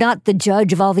 should not the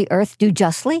judge of all the earth do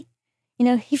justly?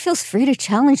 He feels free to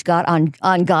challenge God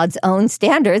on God's own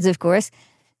standards, of course.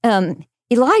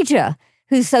 Elijah,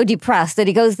 who's so depressed that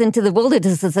he goes into the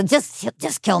wilderness and says,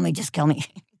 just kill me, just kill me.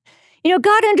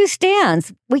 God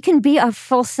understands. We can be our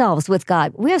full selves with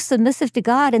God. We are submissive to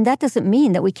God, and that doesn't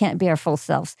mean that we can't be our full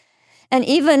selves. And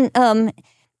even,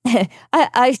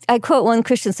 I quote one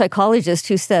Christian psychologist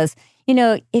who says,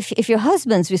 if your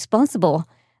husband's responsible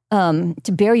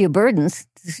to bear your burdens,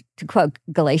 to quote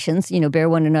Galatians, bear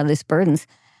one another's burdens,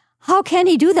 how can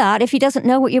he do that if he doesn't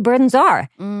know what your burdens are?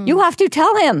 You have to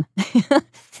tell him.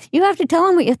 You have to tell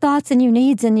him what your thoughts and your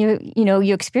needs and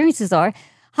your experiences are.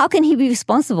 How can he be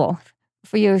responsible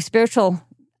for your spiritual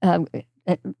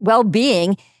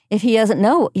well-being if he doesn't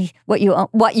know what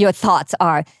your thoughts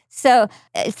are? So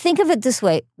think of it this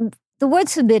way. The word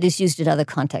submit is used in other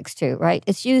contexts too, right?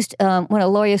 It's used when a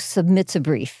lawyer submits a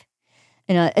brief.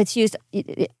 It's used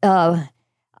in an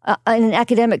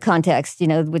academic context,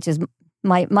 which is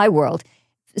my world.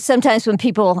 Sometimes when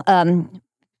people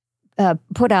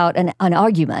put out an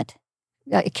argument,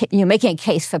 making a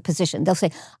case for position, they'll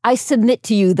say, I submit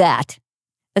to you that.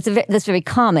 That's very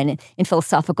common in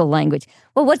philosophical language.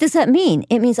 Well, what does that mean?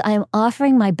 It means I am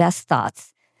offering my best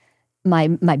thoughts, my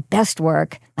best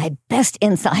work, my best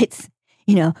insights,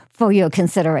 for your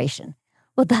consideration.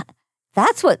 Well,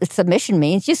 that's what submission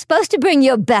means. You're supposed to bring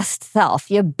your best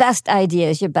self, your best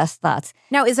ideas, your best thoughts.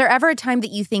 Now, is there ever a time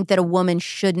that you think that a woman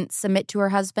shouldn't submit to her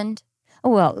husband? Oh,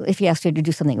 well, if he asks her to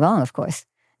do something wrong, of course.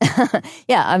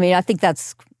 Yeah, I think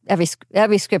that's every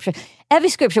scripture. Every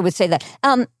scripture would say that.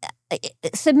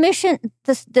 Submission,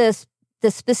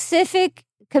 the specific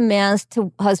commands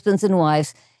to husbands and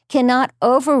wives cannot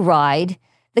override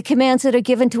the commands that are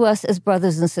given to us as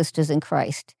brothers and sisters in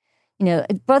Christ.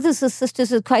 Brothers and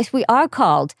sisters in Christ, we are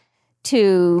called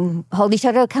to hold each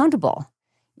other accountable.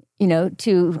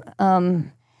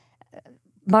 Martin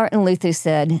Luther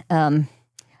said,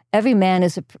 every man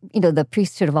is the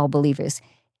priesthood of all believers.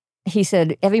 He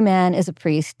said, every man is a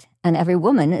priest and every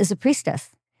woman is a priestess.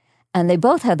 And they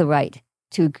both have the right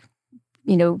to,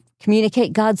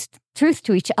 communicate God's truth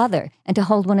to each other and to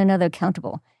hold one another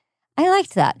accountable. I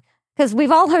liked that. because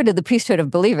we've all heard of the priesthood of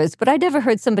believers, but I never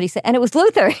heard somebody say, and it was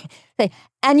Luther, say,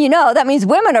 and that means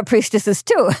women are priestesses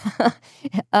too.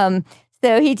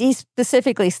 So he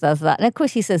specifically says that. And of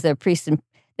course he says they're priests and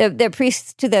they're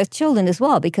priests to their children as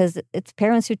well, because it's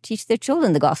parents who teach their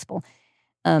children the gospel.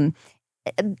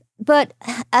 But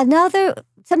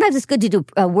sometimes it's good to do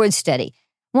a word study.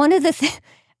 One of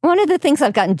the things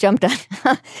I've gotten jumped on,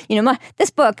 this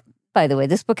book, by the way,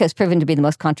 has proven to be the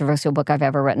most controversial book I've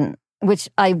ever written, which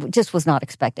I just was not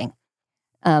expecting.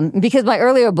 Because my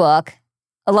earlier book,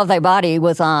 I Love Thy Body,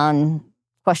 was on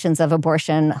questions of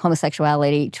abortion,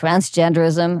 homosexuality,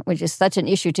 transgenderism, which is such an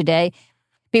issue today.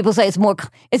 People say it's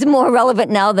more relevant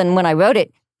now than when I wrote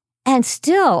it. And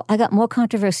still, I got more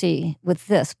controversy with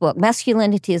this book.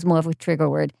 Masculinity is more of a trigger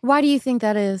word. Why do you think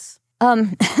that is?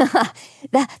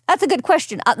 That's a good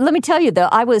question. Let me tell you, though,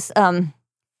 I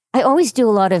always do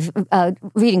a lot of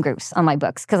reading groups on my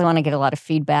books because I want to get a lot of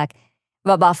feedback,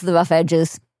 rub off the rough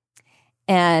edges.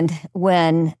 And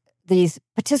when these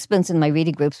participants in my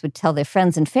reading groups would tell their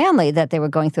friends and family that they were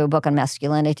going through a book on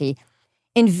masculinity,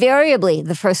 invariably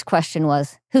the first question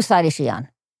was, whose side is she on?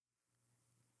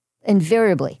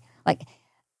 Invariably.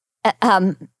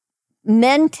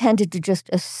 Men tended to just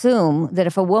assume that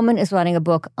if a woman is writing a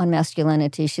book on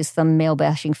masculinity, she's some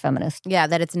male-bashing feminist. Yeah,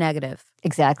 that it's negative.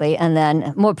 Exactly. And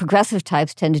then more progressive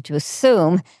types tended to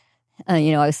assume, I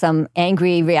was some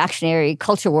angry, reactionary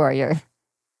culture warrior,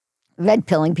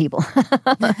 red-pilling people.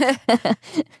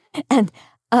 And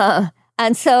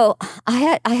so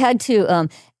I had to,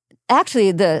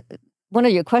 actually, one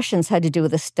of your questions had to do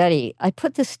with a study. I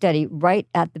put this study right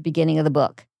at the beginning of the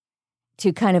book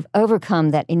to kind of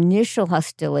overcome that initial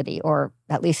hostility, or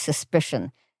at least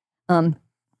suspicion. There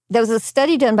was a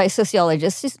study done by a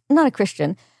sociologist. He's not a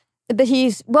Christian, but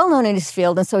he's well-known in his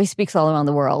field, and so he speaks all around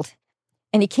the world.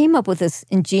 And he came up with this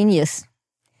ingenious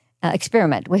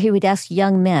experiment where he would ask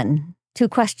young men 2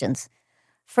 questions.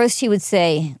 First, he would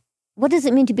say, what does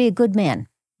it mean to be a good man?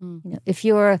 If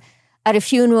you're at a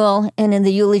funeral and in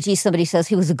the eulogy somebody says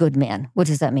he was a good man, what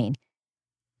does that mean?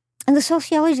 And the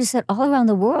sociologist said all around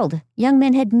the world, young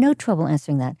men had no trouble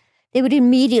answering that. They would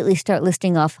immediately start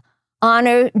listing off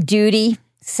honor, duty,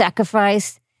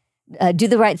 sacrifice, do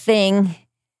the right thing,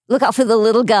 look out for the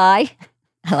little guy.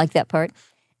 I like that part.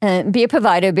 Be a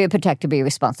provider, be a protector, be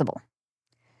responsible.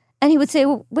 And he would say,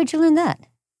 well, where'd you learn that?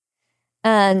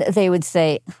 And they would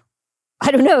say,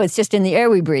 I don't know, it's just in the air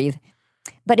we breathe.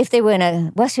 But if they were in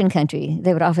a Western country,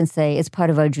 they would often say it's part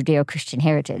of our Judeo-Christian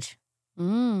heritage.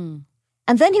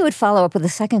 And then he would follow up with a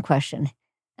second question.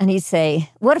 And he'd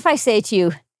say, what if I say to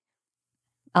you,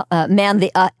 man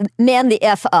the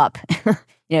F up?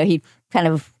 He'd kind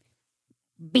of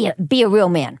be a real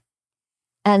man.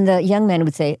 And the young man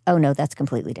would say, oh, no, that's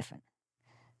completely different.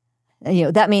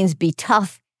 That means be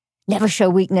tough, never show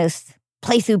weakness,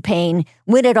 play through pain,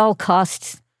 win at all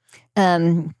costs,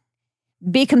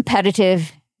 be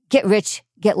competitive, get rich,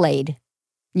 get laid,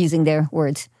 using their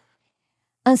words.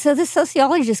 And so this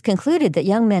sociologist concluded that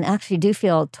young men actually do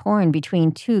feel torn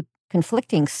between 2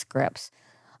 conflicting scripts.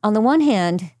 On the one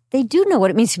hand, they do know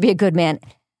what it means to be a good man.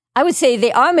 I would say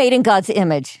they are made in God's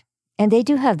image, and they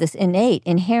do have this innate,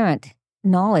 inherent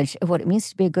knowledge of what it means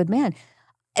to be a good man.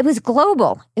 It was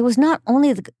global. It was not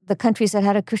only the countries that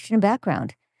had a Christian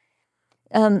background.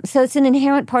 So it's an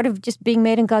inherent part of just being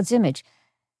made in God's image.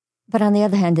 But on the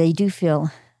other hand, they do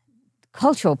feel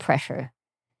cultural pressure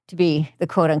to be the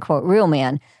quote-unquote real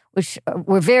man, which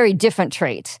were very different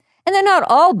traits. And they're not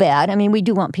all bad. I mean, we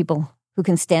do want people who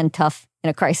can stand tough in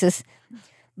a crisis.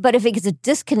 But if it gets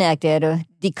disconnected or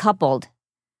decoupled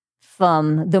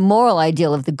from the moral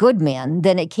ideal of the good man,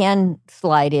 then it can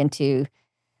slide into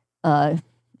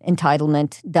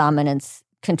entitlement, dominance,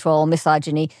 control,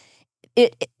 misogyny.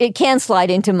 It can slide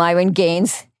into Myron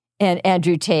Gaines and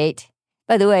Andrew Tate.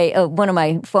 By the way, one of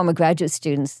my former graduate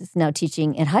students is now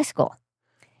teaching in high school.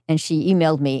 And she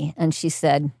emailed me and she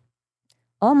said,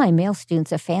 all my male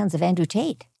students are fans of Andrew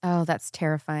Tate. Oh, that's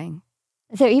terrifying.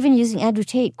 They're even using Andrew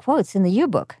Tate quotes in the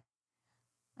yearbook.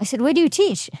 I said, where do you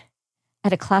teach?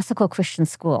 At a classical Christian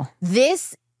school.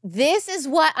 This is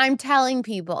what I'm telling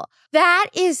people. That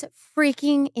is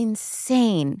freaking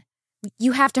insane.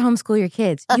 You have to homeschool your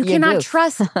kids. You cannot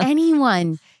trust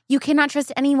anyone. You cannot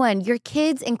trust anyone. Your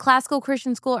kids in classical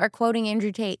Christian school are quoting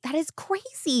Andrew Tate. That is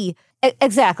crazy.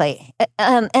 Exactly.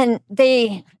 And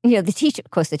they, the teacher, of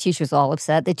course, the teacher's all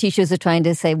upset. The teachers are trying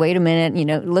to say, wait a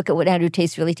minute, look at what Andrew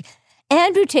Tate's really...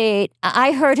 Andrew Tate,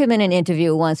 I heard him in an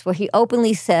interview once where he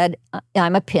openly said,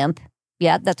 I'm a pimp.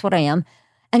 Yeah, that's what I am.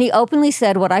 And he openly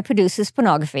said, what I produce is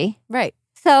pornography. Right.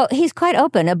 So he's quite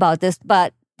open about this,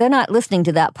 but they're not listening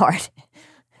to that part.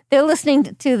 They're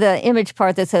listening to the image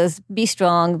part that says, be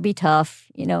strong, be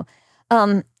tough,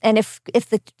 And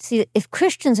if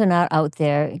Christians are not out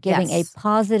there giving a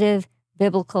positive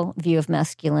biblical view of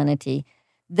masculinity,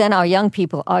 then our young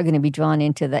people are going to be drawn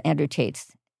into the Andrew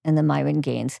Tates and the Myron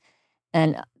Gaines.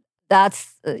 And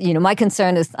that's, my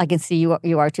concern is, I can see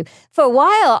you are too. For a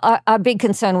while, our big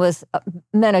concern was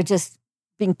men are just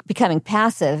becoming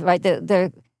passive, right?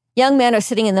 They're young men are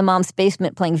sitting in the mom's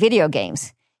basement playing video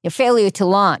games. Failure to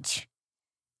launch.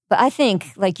 But I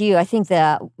think, like you, I think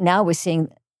that now we're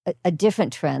seeing a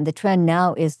different trend. The trend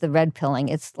now is the red pilling.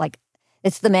 It's the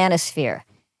manosphere.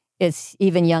 It's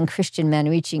even young Christian men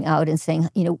reaching out and saying,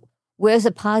 where's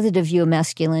a positive view of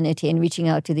masculinity, and reaching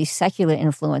out to these secular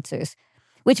influencers,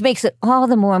 which makes it all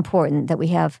the more important that we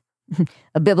have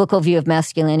a biblical view of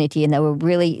masculinity and that we're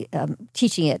really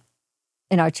teaching it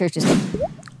in our churches.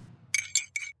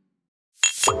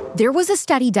 There was a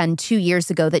study done 2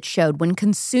 years ago that showed when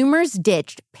consumers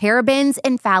ditched parabens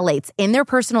and phthalates in their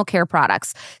personal care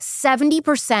products,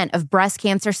 70% of breast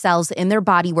cancer cells in their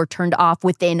body were turned off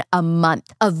within a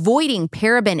month. Avoiding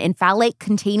paraben and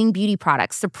phthalate-containing beauty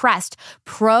products suppressed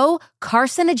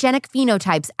pro-carcinogenic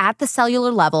phenotypes at the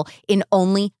cellular level in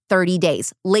only 30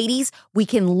 days. Ladies, we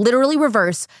can literally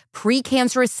reverse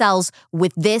precancerous cells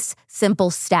with this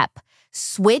simple step.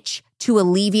 Switch to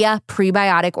Alivia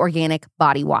Prebiotic Organic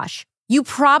Body Wash. You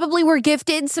probably were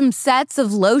gifted some sets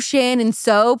of lotion and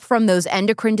soap from those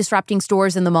endocrine-disrupting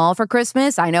stores in the mall for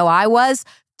Christmas. I know I was.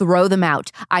 Throw them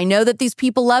out. I know that these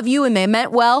people love you and they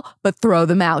meant well, but throw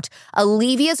them out.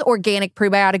 Alivia's Organic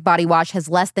Prebiotic Body Wash has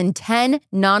less than 10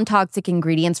 non-toxic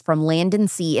ingredients from land and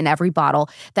sea in every bottle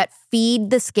that feed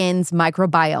the skin's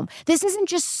microbiome. This isn't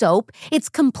just soap. It's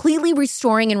completely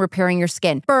restoring and repairing your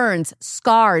skin. Burns,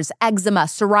 scars, eczema,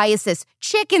 psoriasis,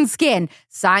 chicken skin,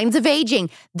 signs of aging.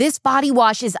 This body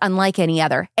wash is unlike any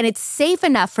other, and it's safe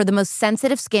enough for the most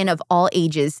sensitive skin of all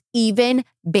ages, even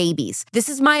babies. This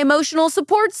is my emotional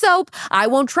support soap. I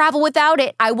won't travel without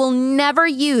it. I will never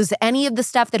use any of the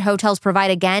stuff that hotels provide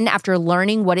again after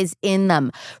learning what is in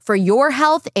them. For your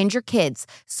health and your kids,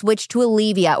 switch to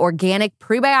Alivia Organic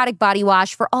Prebiotic Body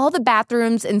Wash for all the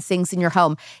bathrooms and sinks in your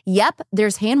home. Yep,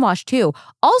 there's hand wash too.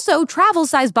 Also, travel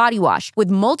size body wash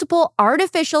with multiple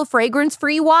artificial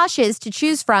fragrance-free washes to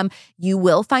choose from. You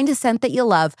will find a scent that you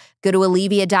love. Go to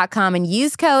Alivia.com and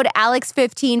use code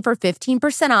ALEX15 for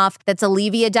 15% off. That's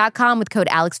Alivia.com with code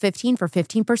ALEX15 for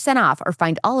 15% off, or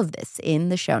find all of this in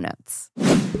the show notes.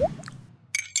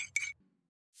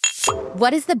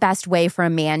 What is the best way for a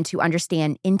man to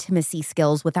understand intimacy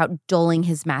skills without dulling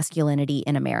his masculinity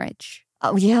in a marriage?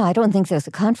 Oh, yeah, I don't think there's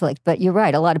a conflict, but you're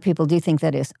right. A lot of people do think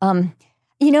that is. I'm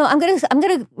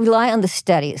gonna rely on the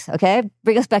studies, okay?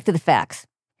 Bring us back to the facts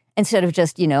instead of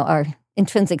just, our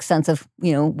intrinsic sense of,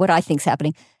 what I think's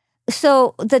happening.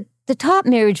 So the top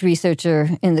marriage researcher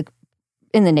in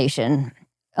the nation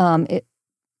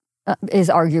is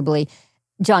arguably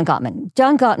John Gottman.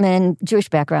 John Gottman, Jewish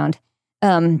background,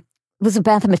 was a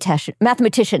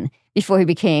mathematician before he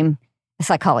became a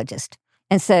psychologist.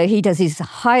 And so he does these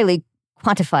highly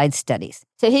quantified studies.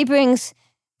 So he brings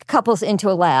couples into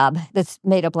a lab that's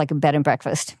made up like a bed and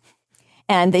breakfast.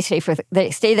 And they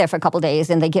stay there for a couple of days,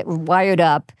 and they get wired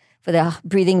up for their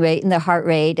breathing rate and their heart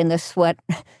rate and their sweat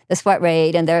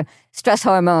rate and their stress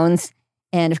hormones.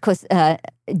 And of course,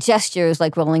 gestures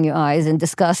like rolling your eyes in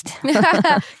disgust.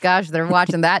 Gosh, they're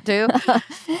watching that too.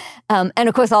 And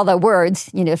of course, all the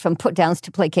words, from put downs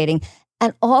to placating.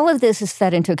 And all of this is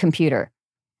fed into a computer.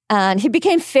 And he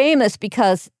became famous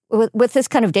because with this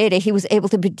kind of data, he was able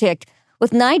to predict with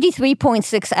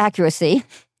 93.6 accuracy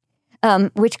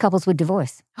which couples would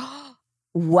divorce.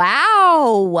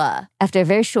 Wow. After a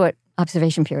very short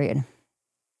observation period.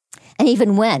 And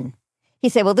even when. He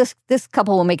said, well, this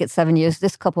couple will make it 7 years.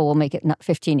 This couple will make it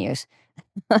 15 years.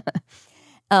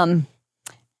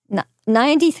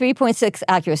 93.6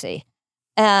 accuracy.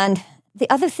 And the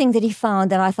other thing that he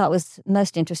found that I thought was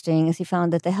most interesting is he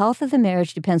found that the health of the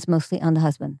marriage depends mostly on the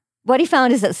husband. What he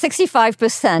found is that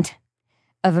 65%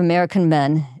 of American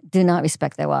men do not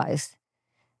respect their wives,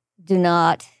 do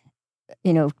not,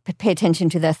 pay attention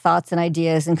to their thoughts and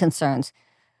ideas and concerns,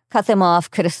 cut them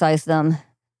off, criticize them,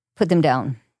 put them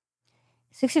down.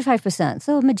 65%,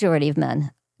 so a majority of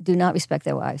men do not respect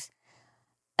their wives.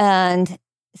 And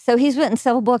so he's written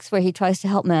several books where he tries to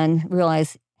help men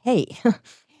realize, hey,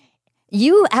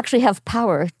 you actually have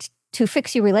power to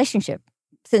fix your relationship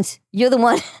since you're the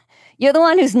one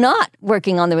who's not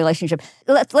working on the relationship.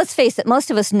 Let's face it,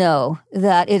 most of us know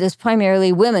that it is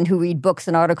primarily women who read books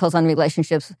and articles on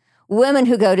relationships, women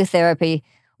who go to therapy,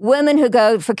 women who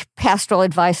go for pastoral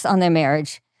advice on their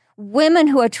marriage, women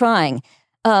who are trying.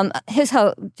 Here's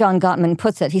how John Gottman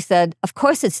puts it. He said, of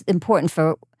course it's important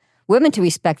for women to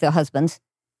respect their husbands.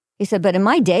 He said, but in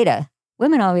my data,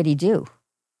 women already do.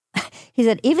 He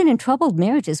said, even in troubled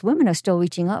marriages, women are still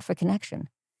reaching out for connection.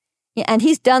 Yeah, and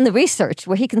he's done the research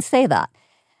where he can say that.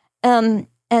 And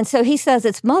so he says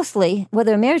it's mostly,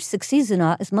 whether a marriage succeeds or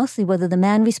not, is mostly whether the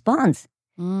man responds.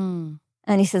 And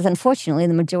he says, unfortunately, in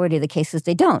the majority of the cases,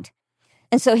 they don't.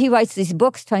 And so he writes these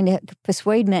books trying to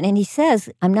persuade men. And he says,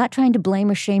 I'm not trying to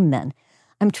blame or shame men.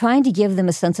 I'm trying to give them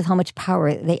a sense of how much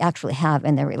power they actually have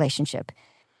in their relationship.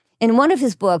 In one of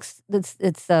his books, it's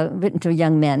written to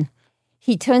young men,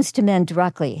 he turns to men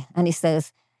directly and he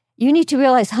says, you need to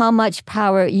realize how much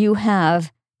power you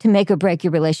have to make or break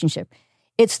your relationship.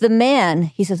 It's the man,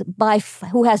 he says,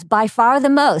 who has by far the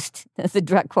most, that's a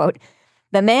direct quote,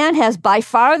 the man has by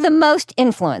far the most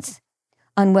influence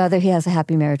on whether he has a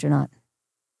happy marriage or not.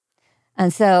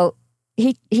 And so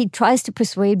he tries to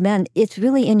persuade men, it's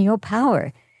really in your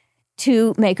power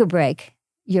to make or break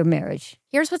your marriage.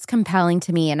 Here's what's compelling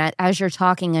to me, and as you're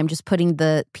talking, I'm just putting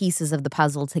the pieces of the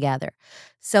puzzle together.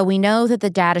 So we know that the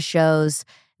data shows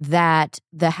that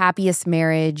the happiest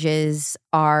marriages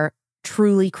are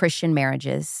truly Christian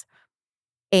marriages,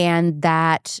 and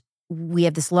that we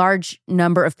have this large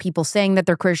number of people saying that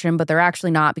they're Christian, but they're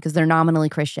actually not because they're nominally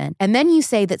Christian. And then you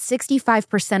say that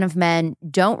 65% of men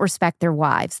don't respect their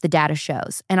wives, the data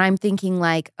shows. And I'm thinking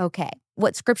like, okay,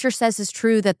 what scripture says is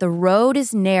true, that the road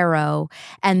is narrow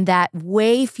and that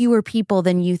way fewer people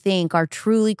than you think are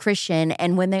truly Christian.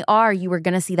 And when they are, you are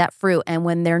going to see that fruit. And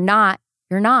when they're not,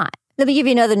 you're not. Let me give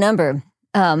you another number.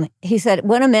 He said,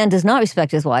 when a man does not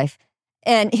respect his wife,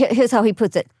 and here's how he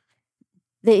puts it,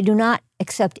 they do not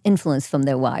accept influence from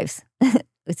their wives.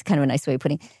 It's kind of a nice way of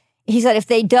putting it. He said, if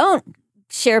they don't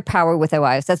share power with their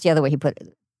wives, that's the other way he put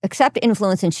it, accept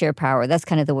influence and share power. That's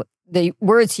kind of the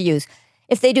words he used.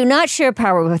 If they do not share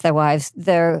power with their wives,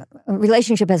 their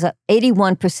relationship has an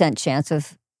 81% chance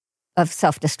of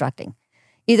self-destructing,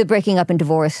 either breaking up in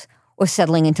divorce or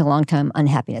settling into long-term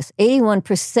unhappiness.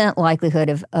 81%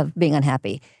 likelihood of being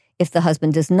unhappy if the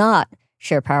husband does not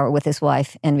share power with his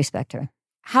wife and respect her.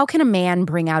 How can a man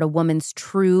bring out a woman's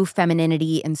true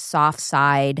femininity and soft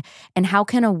side? And how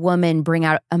can a woman bring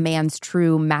out a man's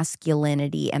true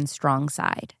masculinity and strong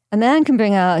side? A man can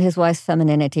bring out his wife's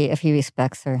femininity if he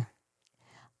respects her.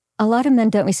 A lot of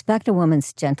men don't respect a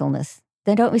woman's gentleness.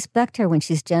 They don't respect her when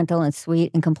she's gentle and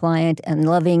sweet and compliant and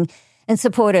loving and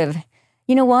supportive.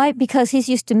 You know why? Because he's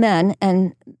used to men,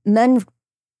 and men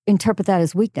interpret that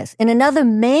as weakness. In another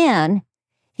man,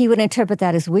 he would interpret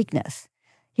that as weakness.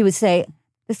 He would say,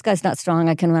 this guy's not strong,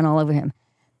 I can run all over him.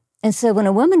 And so when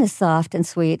a woman is soft and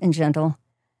sweet and gentle,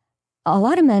 a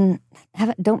lot of men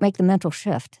don't make the mental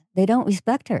shift. They don't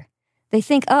respect her. They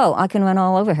think, oh, I can run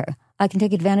all over her. I can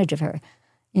take advantage of her.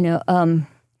 You know,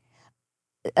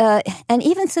 and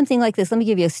even something like this, let me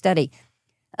give you a study.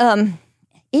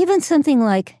 Even something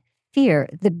like fear,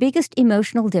 the biggest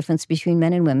emotional difference between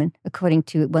men and women, according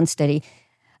to one study,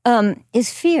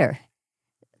 is fear.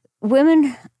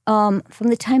 Women, from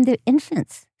the time they're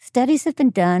infants, studies have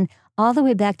been done all the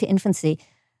way back to infancy.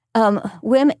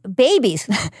 Babies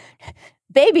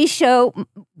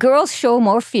girls show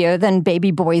more fear than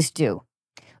baby boys do.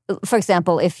 For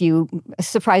example, if you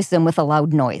surprise them with a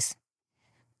loud noise.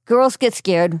 Girls get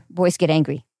scared, boys get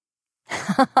angry.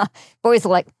 Boys are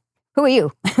like, who are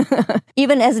you?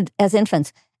 Even as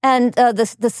infants. And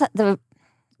the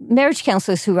marriage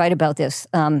counselors who write about this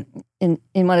in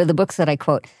one of the books that I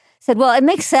quote said, well, it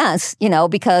makes sense,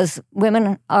 because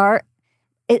women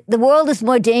the world is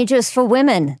more dangerous for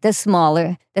women. They're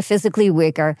smaller, they're physically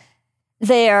weaker,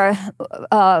 they're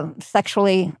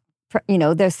sexually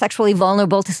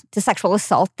vulnerable to sexual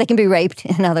assault. They can be raped,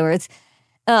 in other words.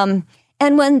 And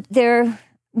when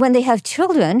they have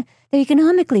children, they're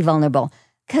economically vulnerable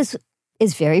because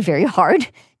it's very, very hard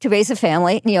to raise a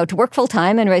family, to work full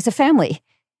time and raise a family.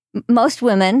 Most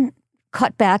women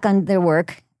cut back on their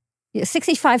work.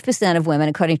 65% of women,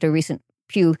 according to a recent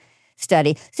Pew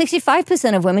study,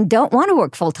 65% of women don't want to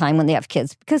work full time when they have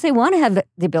kids because they want to have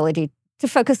the ability to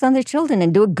focus on their children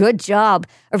and do a good job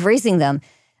of raising them.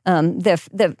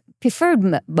 The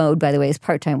preferred mode, by the way, is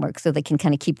part-time work, so they can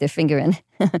kind of keep their finger in.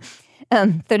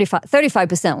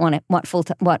 35%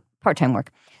 want part-time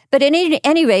work. But at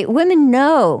any rate, women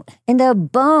know in their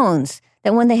bones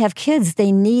that when they have kids,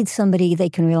 they need somebody they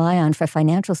can rely on for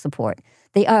financial support.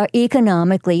 They are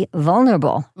economically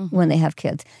vulnerable when they have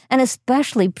kids, and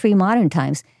especially pre-modern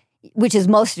times, which is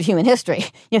most of human history.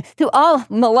 Through all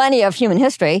millennia of human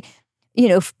history,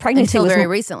 pregnancy until very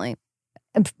recently.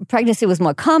 Pregnancy was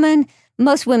more common.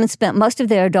 Most women spent most of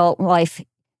their adult life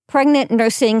pregnant,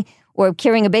 nursing, or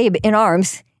carrying a babe in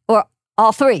arms, or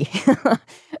all three,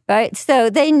 right? So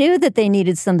they knew that they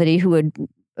needed somebody who would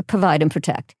provide and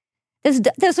protect.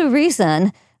 There's a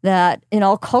reason that in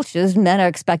all cultures, men are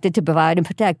expected to provide and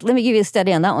protect. Let me give you a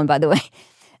study on that one, by the way.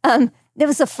 There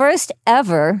was the first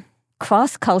ever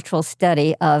cross-cultural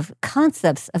study of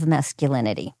concepts of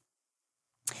masculinity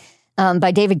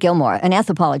by David Gilmore, an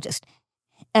anthropologist.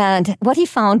 And what he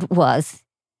found was,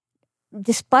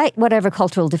 despite whatever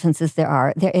cultural differences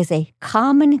there is a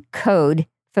common code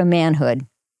for manhood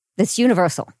that's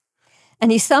universal.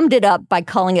 And he summed it up by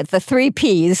calling it the 3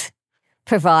 Ps: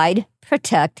 provide,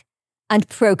 protect, and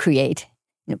procreate.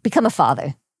 Become a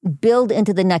father. Build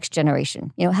into the next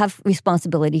generation. Have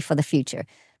responsibility for the future.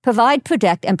 Provide,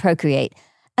 protect, and procreate.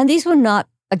 And these were not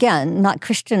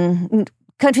Christian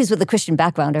countries with a Christian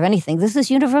background or anything. This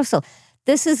is universal.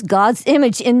 This is God's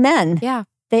image in men. Yeah.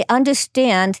 They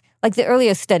understand, like the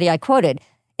earlier study I quoted,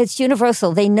 it's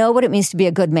universal. They know what it means to be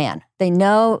a good man. They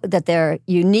know that their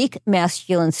unique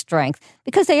masculine strength,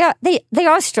 because they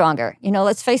are stronger.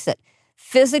 Let's face it.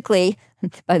 Physically,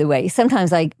 by the way,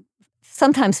 sometimes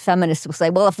feminists will say,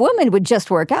 well, if women would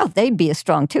just work out, they'd be as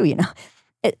strong too,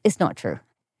 It's not true.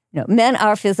 Men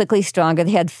are physically stronger.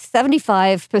 They had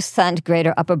 75%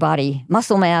 greater upper body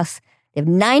muscle mass. They have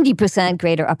 90%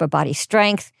 greater upper body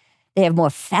strength. They have more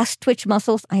fast twitch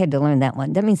muscles. I had to learn that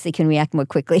one. That means they can react more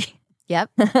quickly. Yep.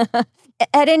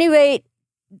 At any rate,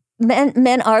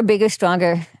 men are bigger,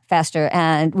 stronger, faster,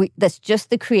 and that's just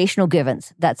the creational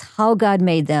givens. That's how God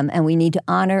made them, and we need to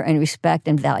honor and respect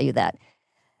and value that.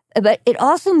 But it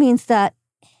also means that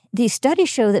these studies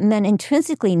show that men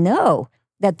intrinsically know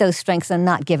that those strengths are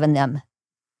not given them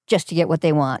just to get what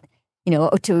they want,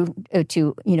 or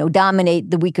to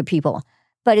dominate the weaker people,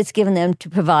 but it's given them to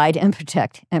provide and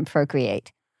protect and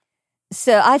procreate.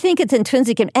 So I think it's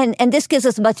intrinsic, and this gives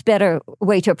us a much better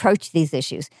way to approach these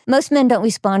issues. Most men don't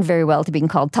respond very well to being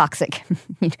called toxic.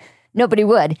 Nobody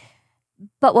would.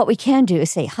 But what we can do is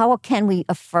say, how can we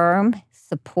affirm,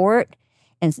 support,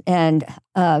 and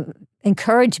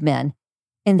encourage men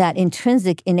in that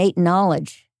intrinsic, innate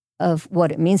knowledge of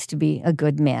what it means to be a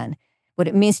good man, what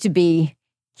it means to be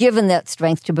given that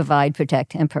strength to provide,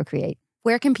 protect, and procreate.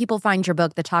 Where can people find your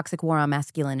book, The Toxic War on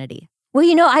Masculinity? Well,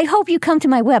 I hope you come to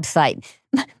my website.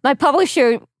 My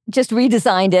publisher just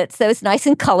redesigned it, so it's nice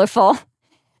and colorful.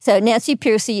 So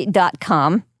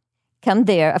nancypearcey.com. Come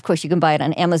there. Of course, you can buy it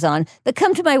on Amazon. But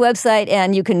come to my website,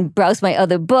 and you can browse my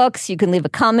other books. You can leave a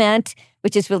comment,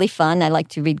 which is really fun. I like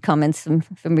to read comments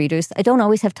from readers. I don't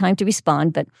always have time to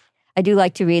respond, but I do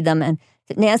like to read them. And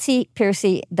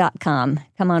nancypearcey.com.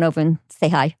 Come on over and say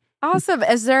hi. Awesome.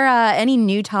 Is there any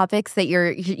new topics that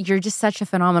you're just such a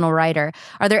phenomenal writer?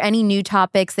 Are there any new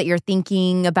topics that you're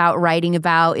thinking about writing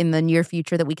about in the near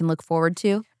future that we can look forward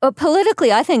to? Well,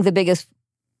 politically, I think the biggest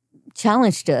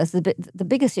challenge to us, the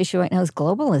biggest issue right now is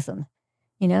globalism.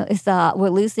 Is that we're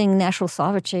losing national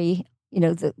sovereignty.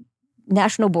 The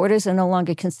national borders are no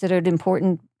longer considered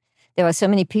important. There are so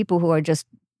many people who are just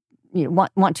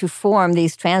want to form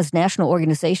these transnational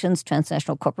organizations,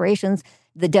 transnational corporations,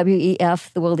 the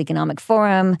WEF, the World Economic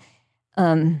Forum,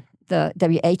 the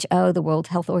WHO, the World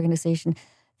Health Organization.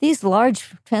 These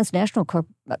large transnational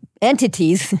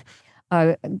entities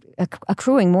are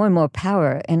accruing more and more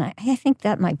power, and I think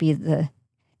that might be the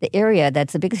area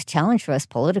that's the biggest challenge for us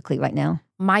politically right now.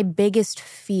 My biggest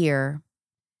fear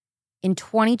in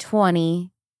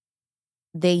 2020,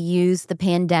 they used the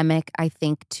pandemic, I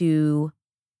think, to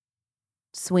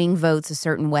swing votes a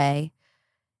certain way.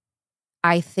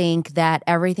 I think that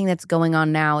everything that's going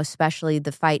on now, especially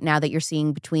the fight now that you're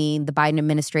seeing between the Biden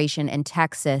administration and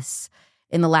Texas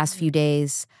in the last few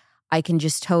days, I can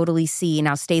just totally see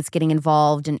now states getting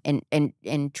involved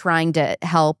and trying to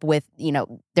help with,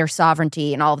 their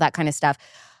sovereignty and all of that kind of stuff.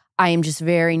 I am just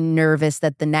very nervous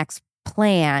that the next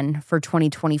plan for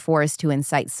 2024 is to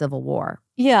incite civil war.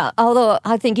 Yeah, although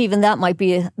I think even that might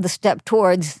be the step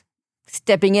towards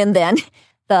stepping in then.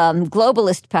 The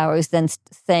globalist powers then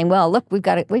saying, well, look, we've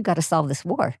got to solve this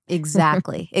war.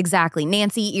 Exactly.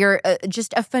 Nancy, you're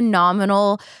just a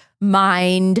phenomenal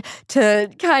mind to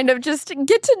kind of just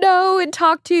get to know and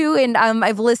talk to. And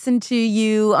I've listened to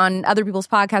you on other people's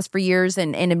podcasts for years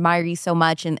and admire you so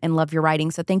much and love your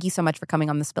writing. So thank you so much for coming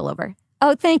on The Spillover.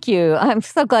 Oh, thank you. I'm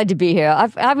so glad to be here.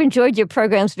 I've enjoyed your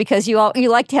programs because you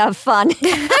like to have fun.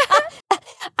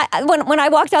 When I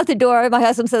walked out the door, my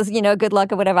husband says, good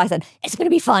luck or whatever. I said, it's going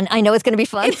to be fun. I know it's going to be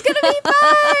fun. It's going to be fun.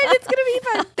 It's going to be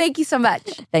fun. Thank you so much.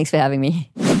 Thanks for having me.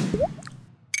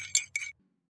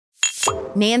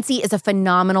 Nancy is a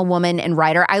phenomenal woman and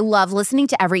writer. I love listening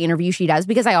to every interview she does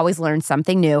because I always learn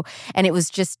something new. And it was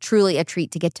just truly a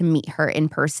treat to get to meet her in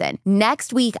person.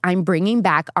 Next week, I'm bringing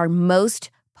back our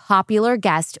most popular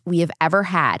guest we have ever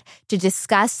had to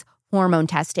discuss hormone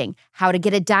testing, how to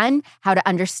get it done, how to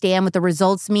understand what the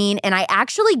results mean. And I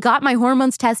actually got my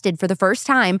hormones tested for the first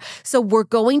time. So we're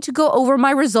going to go over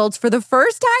my results for the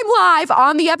first time live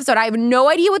on the episode. I have no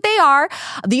idea what they are.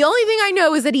 The only thing I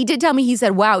know is that he did tell me, he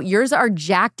said, wow, yours are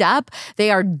jacked up.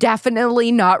 They are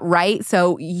definitely not right.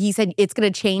 So he said, it's going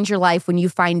to change your life when you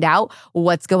find out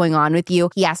what's going on with you.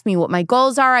 He asked me what my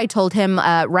goals are. I told him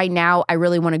right now, I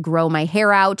really want to grow my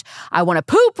hair out. I want to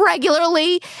poop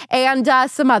regularly and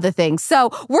some other things. So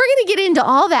we're going to get into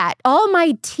all that, all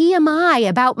my TMI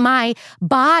about my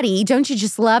body. Don't you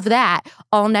just love that?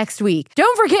 All next week.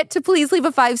 Don't forget to please leave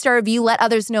a 5-star review. Let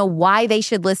others know why they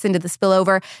should listen to The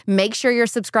Spillover. Make sure you're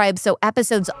subscribed so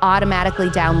episodes automatically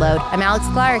download. I'm Alex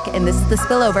Clark, and this is The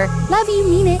Spillover. Love you,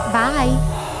 mean it.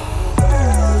 Bye.